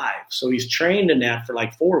see it live. So he's trained in that for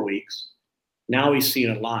like 4 weeks. Now he's seeing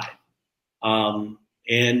it live.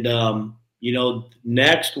 You know,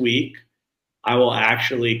 next week I will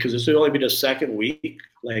actually, because this will only be the 2nd week,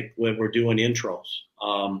 like when we're doing intros.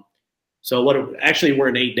 So we're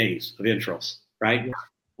in 8 days of intros, right?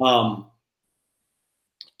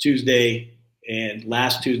 Tuesday, and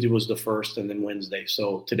last Tuesday was the 1st, and then Wednesday.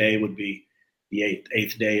 So today would be the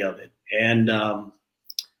eighth day of it. And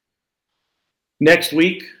next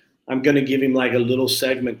week, I'm going to give him like a little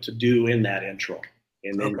segment to do in that intro,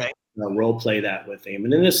 and then role play that with him.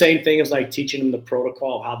 And then the same thing is like teaching him the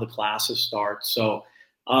protocol of how the classes start. So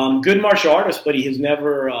good martial artist, but he has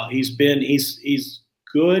never. He's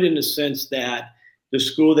good in the sense that the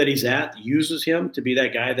school that he's at uses him to be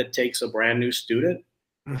that guy that takes a brand new student.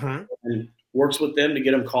 And works with them to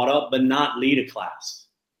get them caught up, but not lead a class.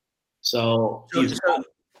 So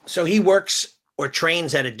he works or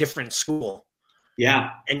trains at a different school.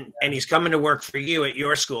 Yeah. And he's coming to work for you at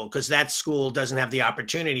your school because that school doesn't have the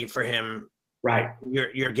opportunity for him. Right.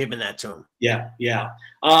 You're giving that to him. Yeah. Yeah.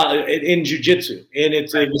 In jiu-jitsu. And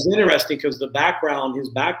it was interesting because his background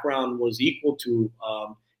was equal to,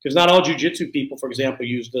 because not all jiu-jitsu people, for example,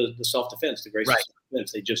 use the self-defense, the grace of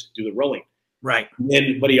self-defense. They just do the rolling. Right.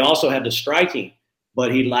 But he also had the striking,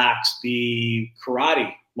 but he lacks the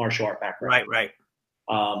karate martial art background. Right.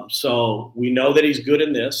 So we know that he's good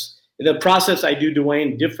in this. The process I do,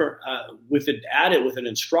 Duane, different with an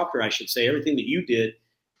instructor, I should say, everything that you did.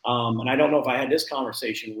 And I don't know if I had this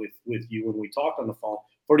conversation with you when we talked on the phone.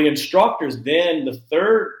 For the instructors, then the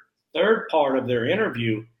third part of their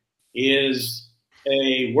interview is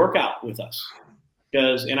a workout with us.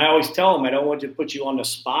 And I always tell them, I don't want to put you on the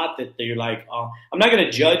spot that you're like, I'm not going to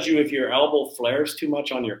judge you if your elbow flares too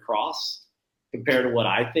much on your cross compared to what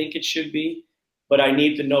I think it should be. But I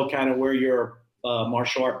need to know kind of where your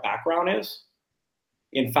martial art background is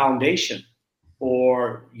in foundation,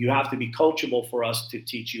 or you have to be coachable for us to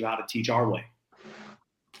teach you how to teach our way.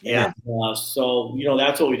 Yeah. And, so, you know,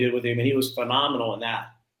 that's what we did with him. And he was phenomenal in that.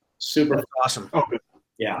 Super awesome. Oh, good.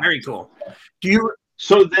 Yeah. Very cool.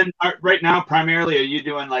 So then right now, primarily, are you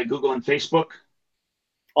doing like Google and Facebook?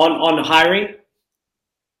 On hiring?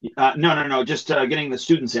 No. Just getting the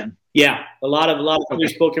students in. Yeah. A lot of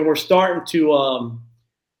Facebook, and we're starting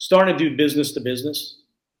to do business to business.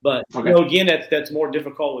 But you know, again, that's more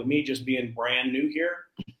difficult with me just being brand new here.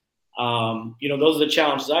 You know, those are the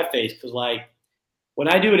challenges I face because, like, when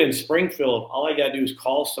I do it in Springfield, all I got to do is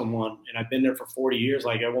call someone, and I've been there for 40 years.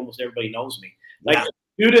 Like, almost everybody knows me. Like,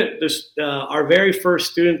 our very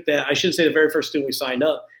first student I shouldn't say the very first student we signed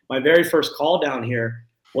up. My very first call down here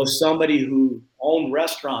was somebody who owned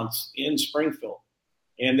restaurants in Springfield,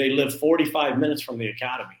 and they lived 45 minutes from the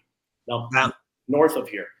academy, north of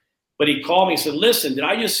here. But he called me and said, listen, did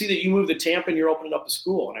I just see that you moved to Tampa and you're opening up a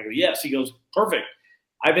school? And I go, yes. He goes, perfect.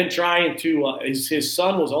 I've been trying to, his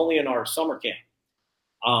son was only in our summer camp.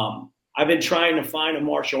 I've been trying to find a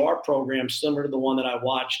martial art program similar to the one that I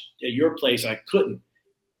watched at your place. I couldn't.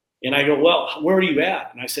 And I go, well, where are you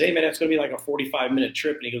at? And I said, hey, man, that's going to be like a 45-minute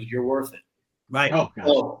trip. And he goes, you're worth it. Right. Oh, gosh.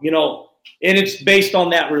 So, you know, and it's based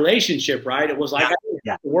on that relationship, right? It was like, I didn't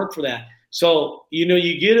have to work for that. So, you know,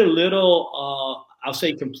 you get a little, I'll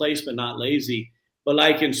say complacent, not lazy. But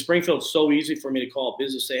like in Springfield, it's so easy for me to call a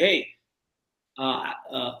business, say, hey,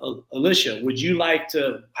 Alicia, would you like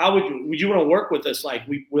to, would you want to work with us? Like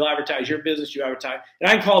we'll advertise your business, you advertise. And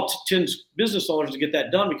I can call 10 business owners to get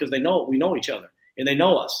that done because we know each other and they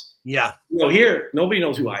know us. Yeah. You know, here, nobody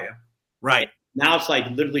knows who I am. Right. Now it's like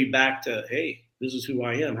literally back to, hey, this is who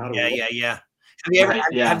I am. How do Yeah, we yeah, yeah. Have you ever Right,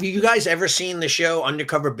 yeah. have you guys ever seen the show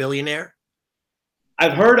Undercover Billionaire?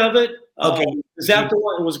 I've heard of it. Okay. Is that the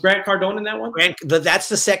one? Was Grant Cardone in that one? That's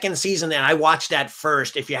the second season, and I watched that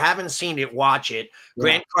first. If you haven't seen it, watch it. Yeah.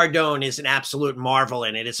 Grant Cardone is an absolute marvel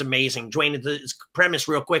in it. It's amazing. Dwayne, the premise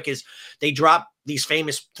real quick is they drop these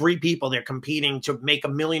famous 3 people. They're competing to make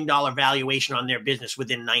 $1 million valuation on their business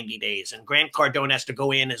within 90 days. And Grant Cardone has to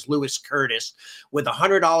go in as Lewis Curtis with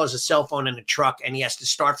 $100, a cell phone, and a truck. And he has to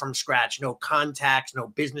start from scratch. No contacts, no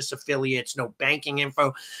business affiliates, no banking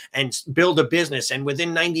info, and build a business. And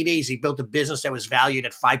within 90 days, he built a business that was valued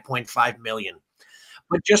at $5.5 million.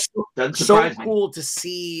 But just so cool to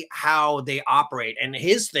see how they operate. And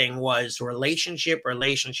his thing was relationship.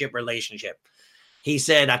 He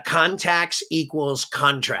said, contacts equals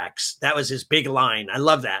contracts. That was his big line. I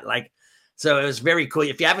love that. Like, so it was very cool.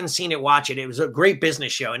 If you haven't seen it, watch it. It was a great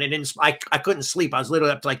business show. And I couldn't sleep. I was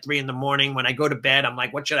literally up to like 3 a.m. When I go to bed, I'm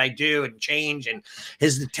like, what should I do and change? And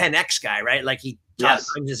he's the 10X guy, right? Like he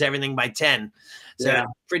times everything by 10. So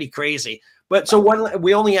pretty crazy. But so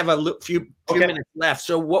we only have a few minutes left.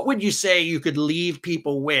 So what would you say you could leave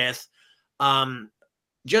people with?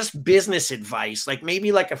 Just business advice, like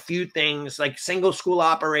maybe like a few things, like single school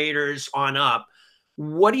operators on up.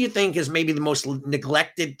 What do you think is maybe the most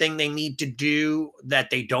neglected thing they need to do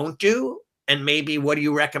that they don't do? And maybe what do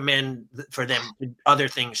you recommend for them, other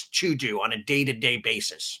things to do on a day-to-day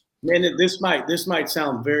basis? Man, this might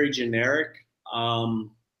sound very generic,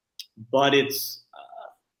 but it's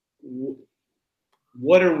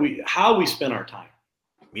how we spend our time.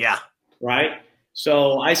 Yeah. Right.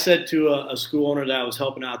 So I said to a school owner that I was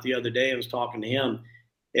helping out the other day, I was talking to him,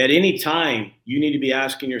 at any time you need to be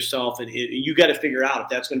asking yourself, and you got to figure out if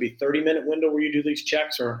that's going to be 30-minute window where you do these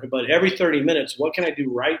checks, but every 30 minutes, what can I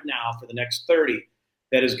do right now for the next 30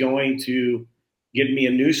 that is going to get me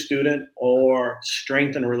a new student or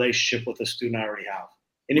strengthen a relationship with a student I already have?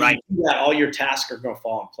 And if you do that, all your tasks are going to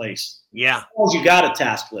fall in place. Yeah. As long as you got a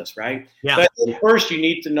task list, right? Yeah. But first you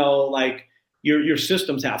need to know, like, your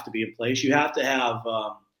systems have to be in place. You have to have,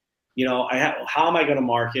 how am I going to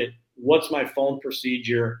market? What's my phone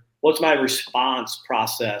procedure? What's my response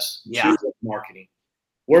process to marketing?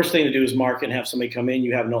 Worst thing to do is market and have somebody come in.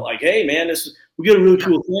 You have no, like, hey man, we got a really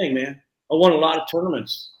cool thing, man. I won a lot of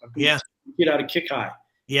tournaments. Get out of kick high.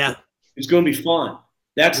 Yeah. It's going to be fun.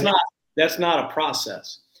 That's not a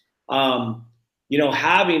process.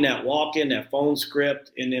 Having that walk in, that phone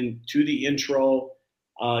script, and then to the intro,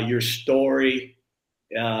 your story,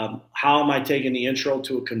 how am I taking the intro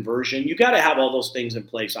to a conversion? You got to have all those things in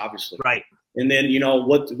place, obviously. Right. And then,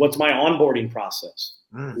 what's my onboarding process?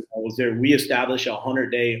 We establish a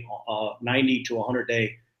 100-day, 90 to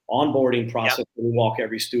 100-day onboarding process that we walk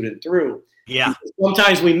every student through. Yeah.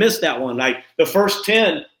 Sometimes we miss that one. Like the first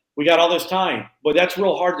 10, we got all this time, but that's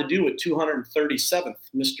real hard to do at 237th.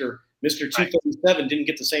 Mr. 237 didn't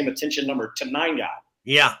get the same attention number to 9 got.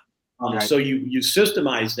 Yeah. So you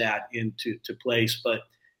systemize that into place. But,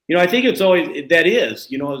 I think it's always,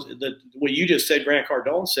 what you just said, Grant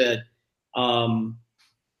Cardone said,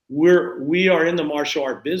 we are in the martial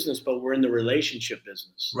art business, but we're in the relationship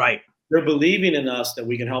business. Right. They're believing in us that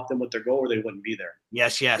we can help them with their goal or they wouldn't be there.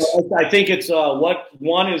 Yes, yes. So I think it's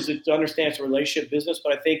one is it understands the relationship business,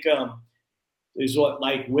 but I think is what,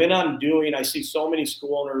 like, when I'm doing, I see so many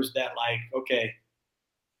school owners that, like, okay,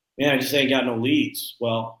 man, I just ain't got no leads.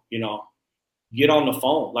 Well, get on the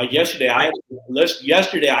phone. Like yesterday, I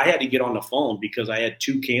had to get on the phone because I had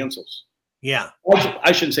 2 cancels. Yeah.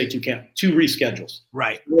 I shouldn't say 2 reschedules.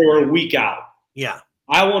 Right. They were a week out. Yeah.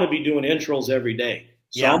 I want to be doing intros every day.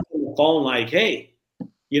 So I'm on the phone like, hey,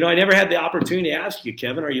 I never had the opportunity to ask you,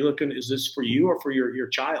 Kevin, is this for you or for your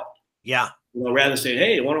child? Yeah. Rather than saying,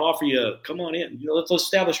 hey, I want to offer you, come on in. Let's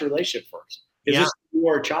establish a relationship first. Is this for you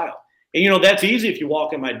or a child? And, that's easy if you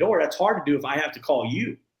walk in my door. That's hard to do if I have to call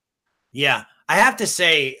you. Yeah. I have to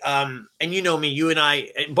say, and me, you and I,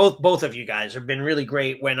 both of you guys have been really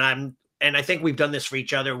great and I think we've done this for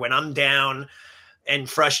each other. When I'm down and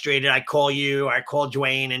frustrated, I call you, I call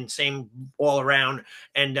Dwayne, and same all around.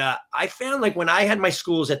 And I found, like, when I had my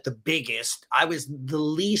schools at the biggest, I was the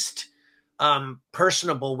least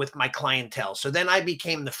personable with my clientele. So then I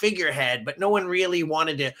became the figurehead, but no one really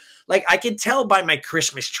wanted to, like, I could tell by my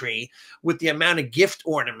Christmas tree with the amount of gift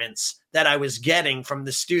ornaments that I was getting from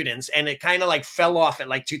the students. And it kind of like fell off at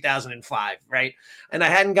like 2005. Right. And I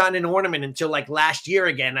hadn't gotten an ornament until like last year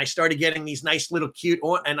again. I started getting these nice little cute,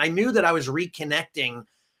 and I knew that I was reconnecting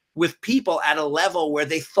with people at a level where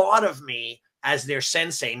they thought of me as their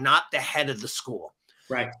sensei, not the head of the school.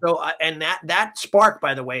 Right. So, and that Spark,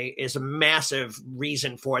 by the way, is a massive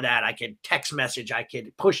reason for that. I could text message, I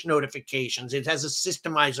could push notifications. It has a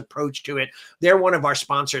systemized approach to it. They're one of our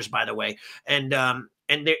sponsors, by the way, and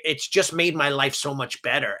it's just made my life so much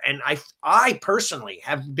better. And I personally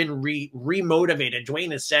have been remotivated.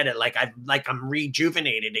 Duane has said it, like I'm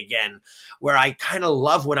rejuvenated again, where I kind of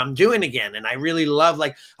love what I'm doing again. And I really love,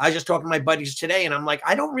 like, I was just talking to my buddies today, and I'm like,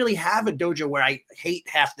 I don't really have a dojo where I hate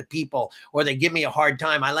half the people or they give me a hard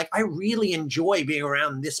time. I really enjoy being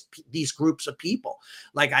around these groups of people.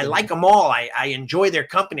 Like, I like them all. I enjoy their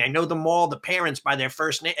company. I know them all, the parents, by their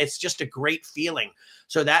first name. It's just a great feeling.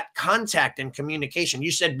 So that contact and communication,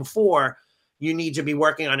 you said before, you need to be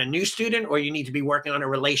working on a new student, or you need to be working on a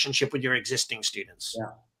relationship with your existing students. Yeah.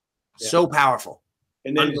 So powerful.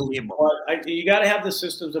 And then, unbelievable. You got to have the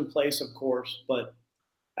systems in place, of course, but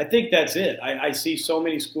I think that's it. I see so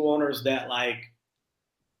many school owners that, like,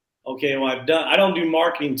 okay, well, I don't do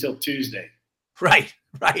marketing till Tuesday. Right.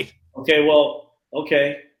 Okay, well,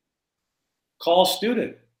 call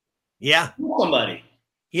student. Yeah. Call somebody.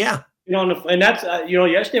 Yeah. And that's,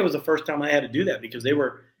 yesterday was the first time I had to do that, because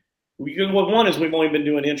one is we've only been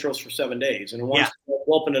doing intros for 7 days. And once we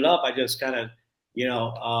open it up, I just kind of,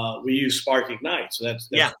 we use Spark Ignite. So that's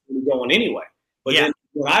going anyway. But then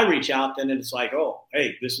when I reach out, then it's like, oh,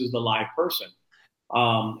 hey, this is the live person.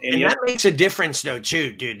 And that makes a difference though,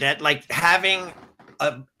 too, dude, that, like, having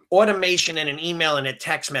a automation and an email and a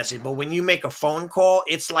text message. But when you make a phone call,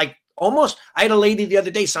 it's like, almost, I had a lady the other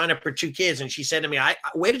day sign up for 2 kids, and she said to me,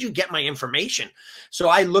 where did you get my information? So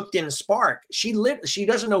I looked in Spark. She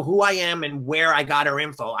doesn't know who I am and where I got her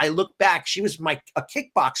info. I looked back. She was a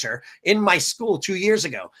kickboxer in my school 2 years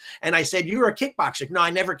ago. And I said, you're a kickboxer? No, I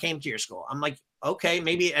never came to your school. I'm like, okay,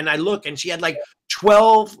 maybe. And I look, and she had like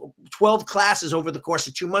 12 classes over the course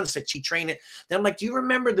of 2 months that she trained it. Then I'm like, do you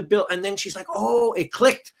remember the bill? And then she's like, oh, it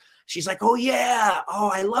clicked. She's like, oh, yeah.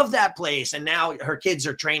 Oh, I love that place. And now her kids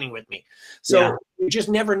are training with me. So you just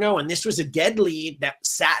never know. And this was a dead lead that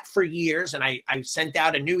sat for years. And I sent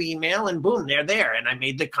out a new email, and boom, they're there. And I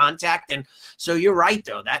made the contact. And so you're right,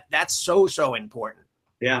 though. That's so important.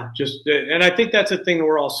 Yeah. And I think that's a thing that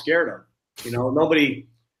we're all scared of. Nobody,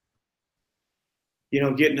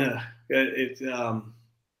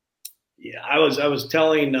 I was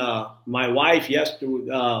telling my wife yesterday,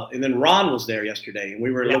 and then Ron was there yesterday, and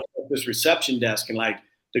we were looking at this reception desk, and like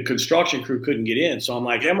the construction crew couldn't get in. So I'm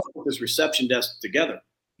like, I'm gonna put this reception desk together.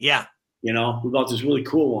 Yeah. We got this really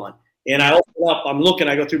cool one. And I open up, I'm looking,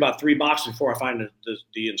 I go through about 3 boxes before I find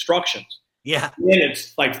the instructions. Yeah. And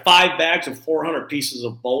it's like 5 bags of 400 pieces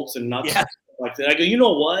of bolts and nuts and stuff like that. I go, you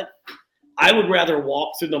know what? I would rather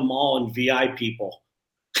walk through the mall and VI people.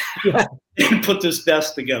 And put this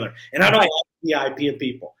desk together. And I don't like VIP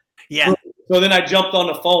people. Yeah. So then I jumped on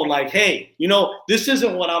the phone like, hey, this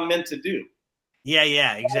isn't what I'm meant to do. Yeah,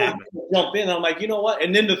 exactly. I jump in. I'm like, you know what?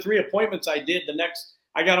 And then the 3 appointments I did,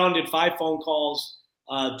 I got on, did 5 phone calls,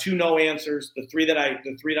 2 no answers. The three that I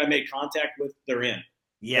made contact with, they're in.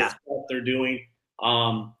 Yeah. That's what they're doing.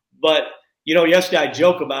 But yesterday I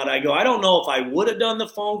joke about it. I go, I don't know if I would have done the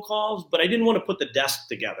phone calls, but I didn't want to put the desk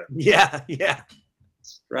together. Yeah.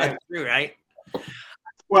 Right. That's true, right?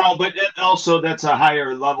 Well, but also that's a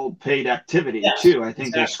higher level paid activity too. I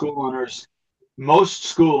think most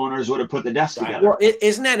school owners would have put the desk together. Well,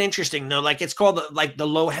 isn't that interesting though? Like, it's called the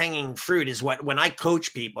low hanging fruit is when I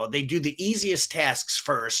coach people, they do the easiest tasks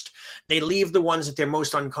first. They leave the ones that they're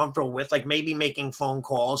most uncomfortable with, like maybe making phone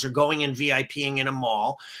calls or going and VIPing in a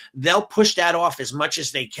mall. They'll push that off as much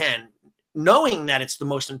as they can, knowing that it's the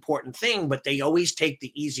most important thing, but they always take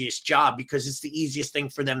the easiest job because it's the easiest thing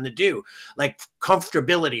for them to do, like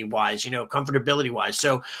comfortability wise.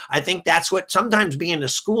 So I think that's what, sometimes being a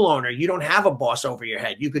school owner, you don't have a boss over your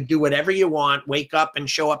head. You could do whatever you want, wake up and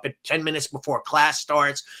show up at 10 minutes before class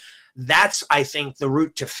starts. That's, I think, the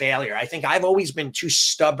route to failure. I think I've always been too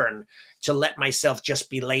stubborn to let myself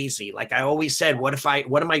just be lazy. Like I always said, what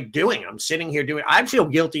am I doing? I'm sitting here I feel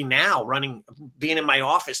guilty now being in my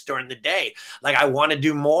office during the day. Like I want to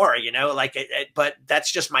do more, but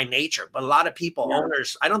that's just my nature. But a lot of people,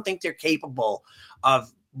 owners, I don't think they're capable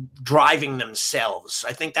of driving themselves.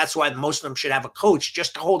 I think that's why most of them should have a coach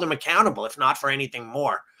just to hold them accountable, if not for anything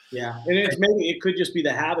more. Yeah. And maybe it could just be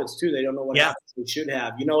the habits too. They don't know what habits they should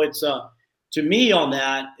have. It's to me on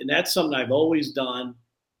that, and that's something I've always done.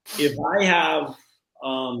 If I have,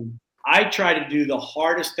 I try to do the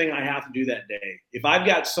hardest thing I have to do that day. If I've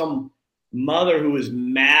got some mother who is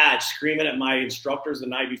mad, screaming at my instructors the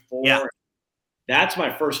night before, that's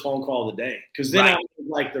my first phone call of the day. Because then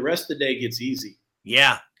the rest of the day gets easy.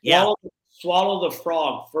 Yeah. Swallow the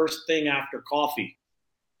frog first thing after coffee.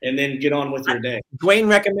 and then get on with your day. Dwayne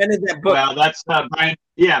recommended that book. Well, that's Brian.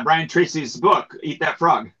 Yeah, Brian Tracy's book, "Eat That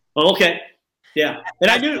Frog." Oh, okay. Yeah, and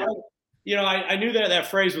I knew, I knew that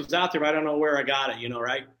phrase was out there, but I don't know where I got it.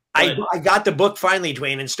 Right? I got the book finally,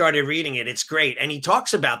 Dwayne, and started reading it. It's great. And he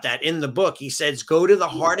talks about that in the book. He says, go to the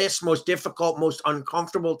hardest, most difficult, most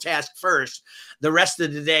uncomfortable task first. The rest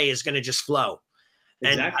of the day is going to just flow.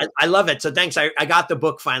 Exactly. And I love it. So thanks. I got the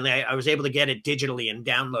book finally. I was able to get it digitally and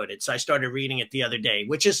download it. So I started reading it the other day,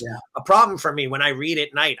 which is a problem for me. When I read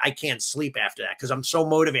at night, I can't sleep after that because I'm so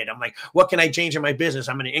motivated. I'm like, what can I change in my business?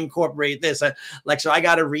 I'm going to incorporate this. So I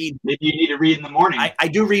got to read. Maybe you need to read in the morning. I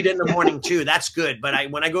do read in the morning too. That's good. But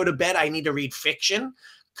when I go to bed, I need to read fiction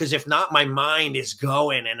because if not, my mind is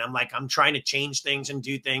going and I'm trying to change things and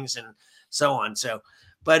do things and so on. So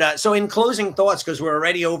in closing thoughts, because we're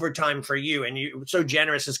already over time for you and you're so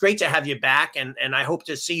generous, it's great to have you back. And I hope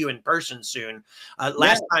to see you in person soon.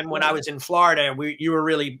 Last time when I was in Florida,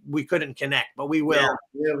 we couldn't connect, but we will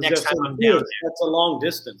next time I'm down there. That's a long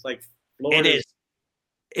distance. Like Florida. It is.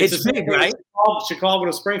 It's big, right? Chicago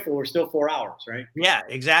to Springfield, we're still 4 hours, right? Yeah,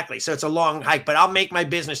 exactly. So it's a long hike, but I'll make my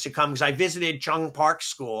business to come because I visited Chung Park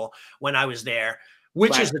School when I was there.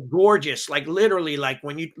 Which is gorgeous, like literally, like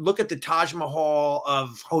when you look at the Taj Mahal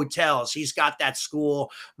of hotels, he's got that school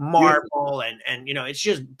marble and it's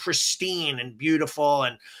just pristine and beautiful.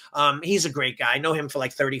 And he's a great guy. I know him for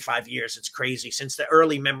like 35 years. It's crazy since the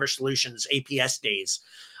early Member Solutions APS days.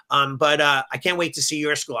 But I can't wait to see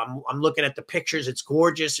your school. I'm looking at the pictures. It's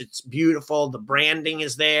gorgeous. It's beautiful. The branding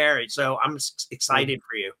is there. So I'm excited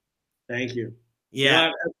for you. Thank you.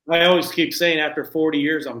 Yeah. I always keep saying after 40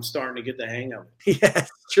 years, I'm starting to get the hang of it. Yeah,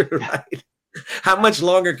 true. Right. How much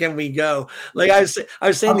longer can we go? Like I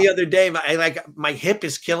was saying the other day, my hip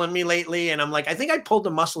is killing me lately. And I'm like, I think I pulled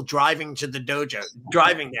the muscle driving to the dojo,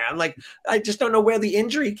 driving there. I'm like, I just don't know where the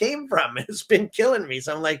injury came from. It's been killing me.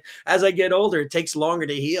 So I'm like, as I get older, it takes longer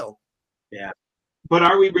to heal. Yeah. But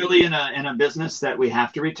are we really in a business that we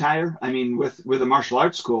have to retire? I mean, with a martial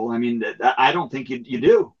arts school, I mean, I don't think you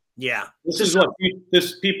do. Yeah. This is what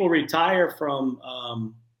people retire from.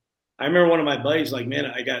 I remember one of my buddies like, man,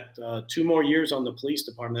 I got 2 more years on the police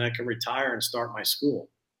department. I can retire and start my school.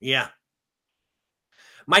 Yeah.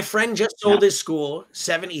 My friend just sold his school,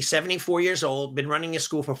 74 years old, been running his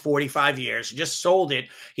school for 45 years, just sold it.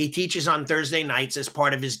 He teaches on Thursday nights as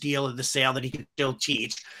part of his deal of the sale that he can still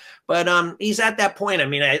teach. But he's at that point. I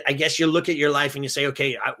mean, I guess you look at your life and you say,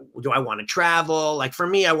 okay, do I want to travel? Like for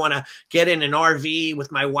me, I want to get in an RV with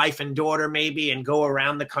my wife and daughter maybe and go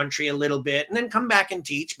around the country a little bit and then come back and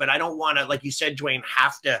teach. But I don't want to, like you said, Dwayne,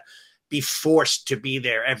 have to be forced to be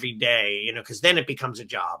there every day, because then it becomes a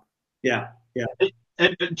job. Yeah, yeah.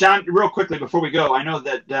 And John, real quickly before we go, I know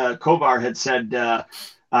that Kovar had said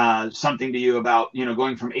something to you about,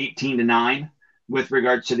 going from 18 to 9 with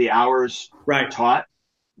regards to the hours taught.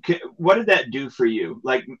 What did that do for you?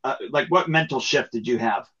 Like what mental shift did you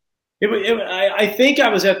have? I think I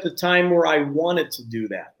was at the time where I wanted to do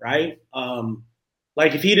that, right?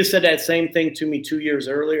 Like if he'd have said that same thing to me 2 years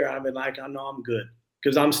earlier, I'd been like, oh, no, I'm good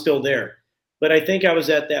because I'm still there. But I think I was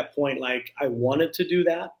at that point, like I wanted to do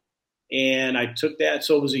that. And I took that.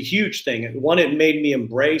 So it was a huge thing. One, it made me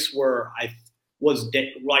embrace where I was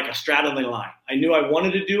like a straddling the line. I knew I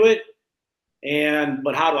wanted to do it.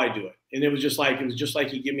 But how do I do it? And it was just like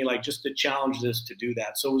he gave me like just to challenge this to do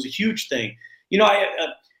that. So it was a huge thing.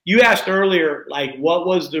 You asked earlier, like, what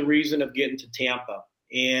was the reason of getting to Tampa?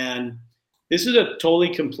 And this is a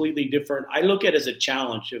totally, completely different. I look at it as a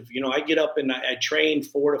challenge. If I get up and I train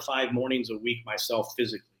 4 to 5 mornings a week myself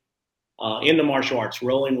physically in the martial arts,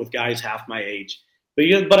 rolling with guys half my age.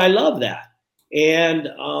 But I love that. And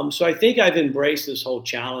so I think I've embraced this whole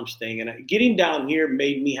challenge thing. And getting down here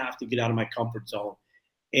made me have to get out of my comfort zone.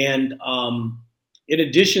 And in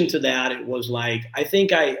addition to that, it was like, I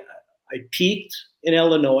think I peaked in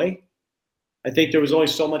Illinois. I think there was only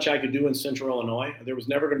so much I could do in Central Illinois. There was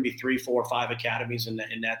never going to be 3, 4, 5 academies in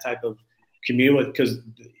that type of commute, because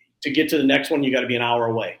to get to the next one, you got to be an hour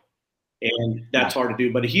away. And that's hard to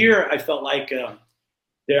do. But here I felt like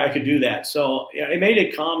that I could do that. So I made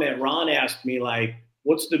a comment. Ron asked me, like,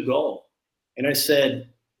 what's the goal? And I said,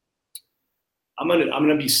 I'm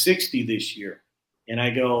gonna be 60 this year. And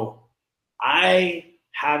I go, I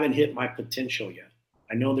haven't hit my potential yet.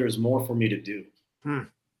 I know there's more for me to do.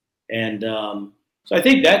 And so I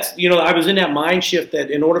think that's, I was in that mind shift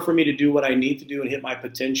that in order for me to do what I need to do and hit my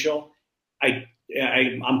potential,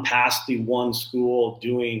 I'm past the one school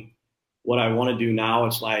doing what I want to do now.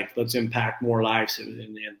 It's like, let's impact more lives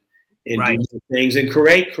and do things and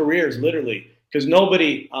create careers, literally. Because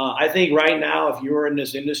nobody, I think right now, if you're in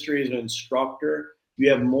this industry as an instructor, You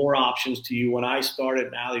have more options to you. When I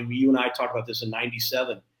started, Allie, you and I talked about this in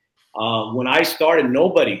 '97. When I started,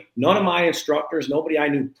 none of my instructors, nobody I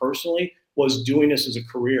knew personally was doing this as a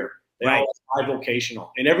career. They all were bivocational.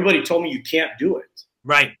 And everybody told me you can't do it.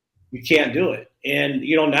 Right. You can't do it. And,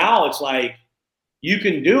 now it's like you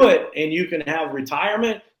can do it and you can have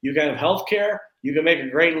retirement. You can have health care. You can make a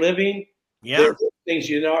great living. Yeah. Things,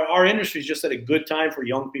 our industry is just at a good time for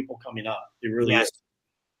young people coming up. It really is.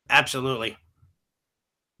 Absolutely.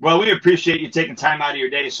 Well, we appreciate you taking time out of your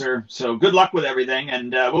day, sir. So good luck with everything,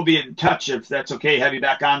 and we'll be in touch if that's okay. Have you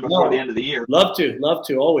back on before the end of the year. Love to,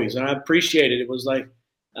 always, and I appreciate it. It was like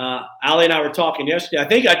Allie and I were talking yesterday. I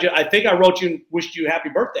think I wrote you and wished you happy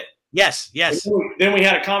birthday. Yes. Then we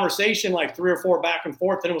had a conversation like 3 or 4 back and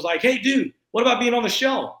forth, and it was like, hey, dude, what about being on the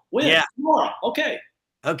show? When? Yeah. Tomorrow.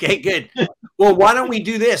 Okay, good. Well, why don't we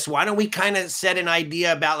do this? Why don't we kind of set an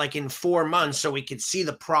idea about like in 4 months so we could see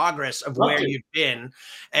the progress of where you've been.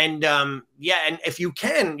 And and if you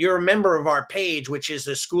can, you're a member of our page, which is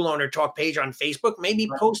the School Owner Talk page on Facebook. Maybe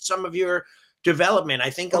post some of your development.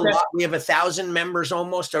 I think we have 1,000 members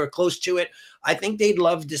almost or close to it. I think they'd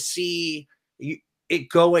love to see it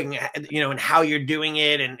going, and how you're doing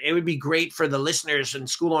it. And it would be great for the listeners and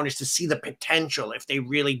school owners to see the potential if they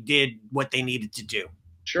really did what they needed to do.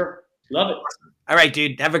 Sure. Love it. All right,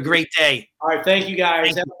 dude. Have a great day. All right. Thank you,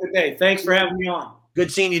 guys. Have a good day. Thanks for having me on.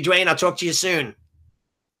 Good seeing you, Duane. I'll talk to you soon.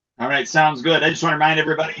 All right. Sounds good. I just want to remind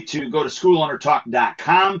everybody to go to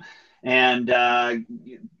schoolownertalk.com. And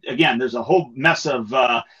again, there's a whole mess of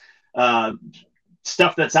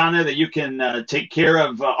stuff that's on there that you can take care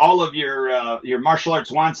of all of your martial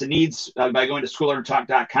arts wants and needs by going to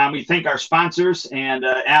schoolownertalk.com. We thank our sponsors, and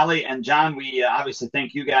Allie and John, we obviously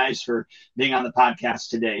thank you guys for being on the podcast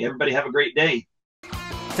today. Everybody have a great day.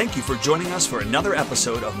 Thank you for joining us for another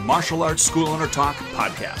episode of Martial Arts School Owner Talk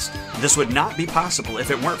podcast. This would not be possible if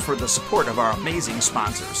it weren't for the support of our amazing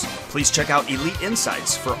sponsors. Please check out Elite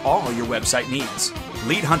Insights for all your website needs.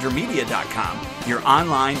 LeadHunterMedia.com, your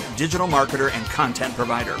online digital marketer and content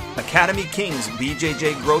provider. Academy Kings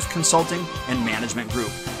BJJ Growth Consulting and Management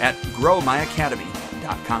Group at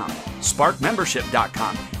GrowMyAcademy.com.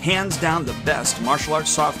 SparkMembership.com, hands down the best martial arts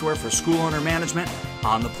software for school owner management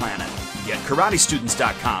on the planet.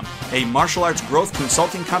 GetKarateStudents.com, a martial arts growth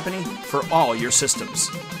consulting company for all your systems.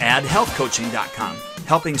 AddHealthCoaching.com,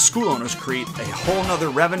 helping school owners create a whole nother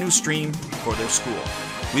revenue stream for their school.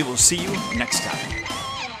 We will see you next time.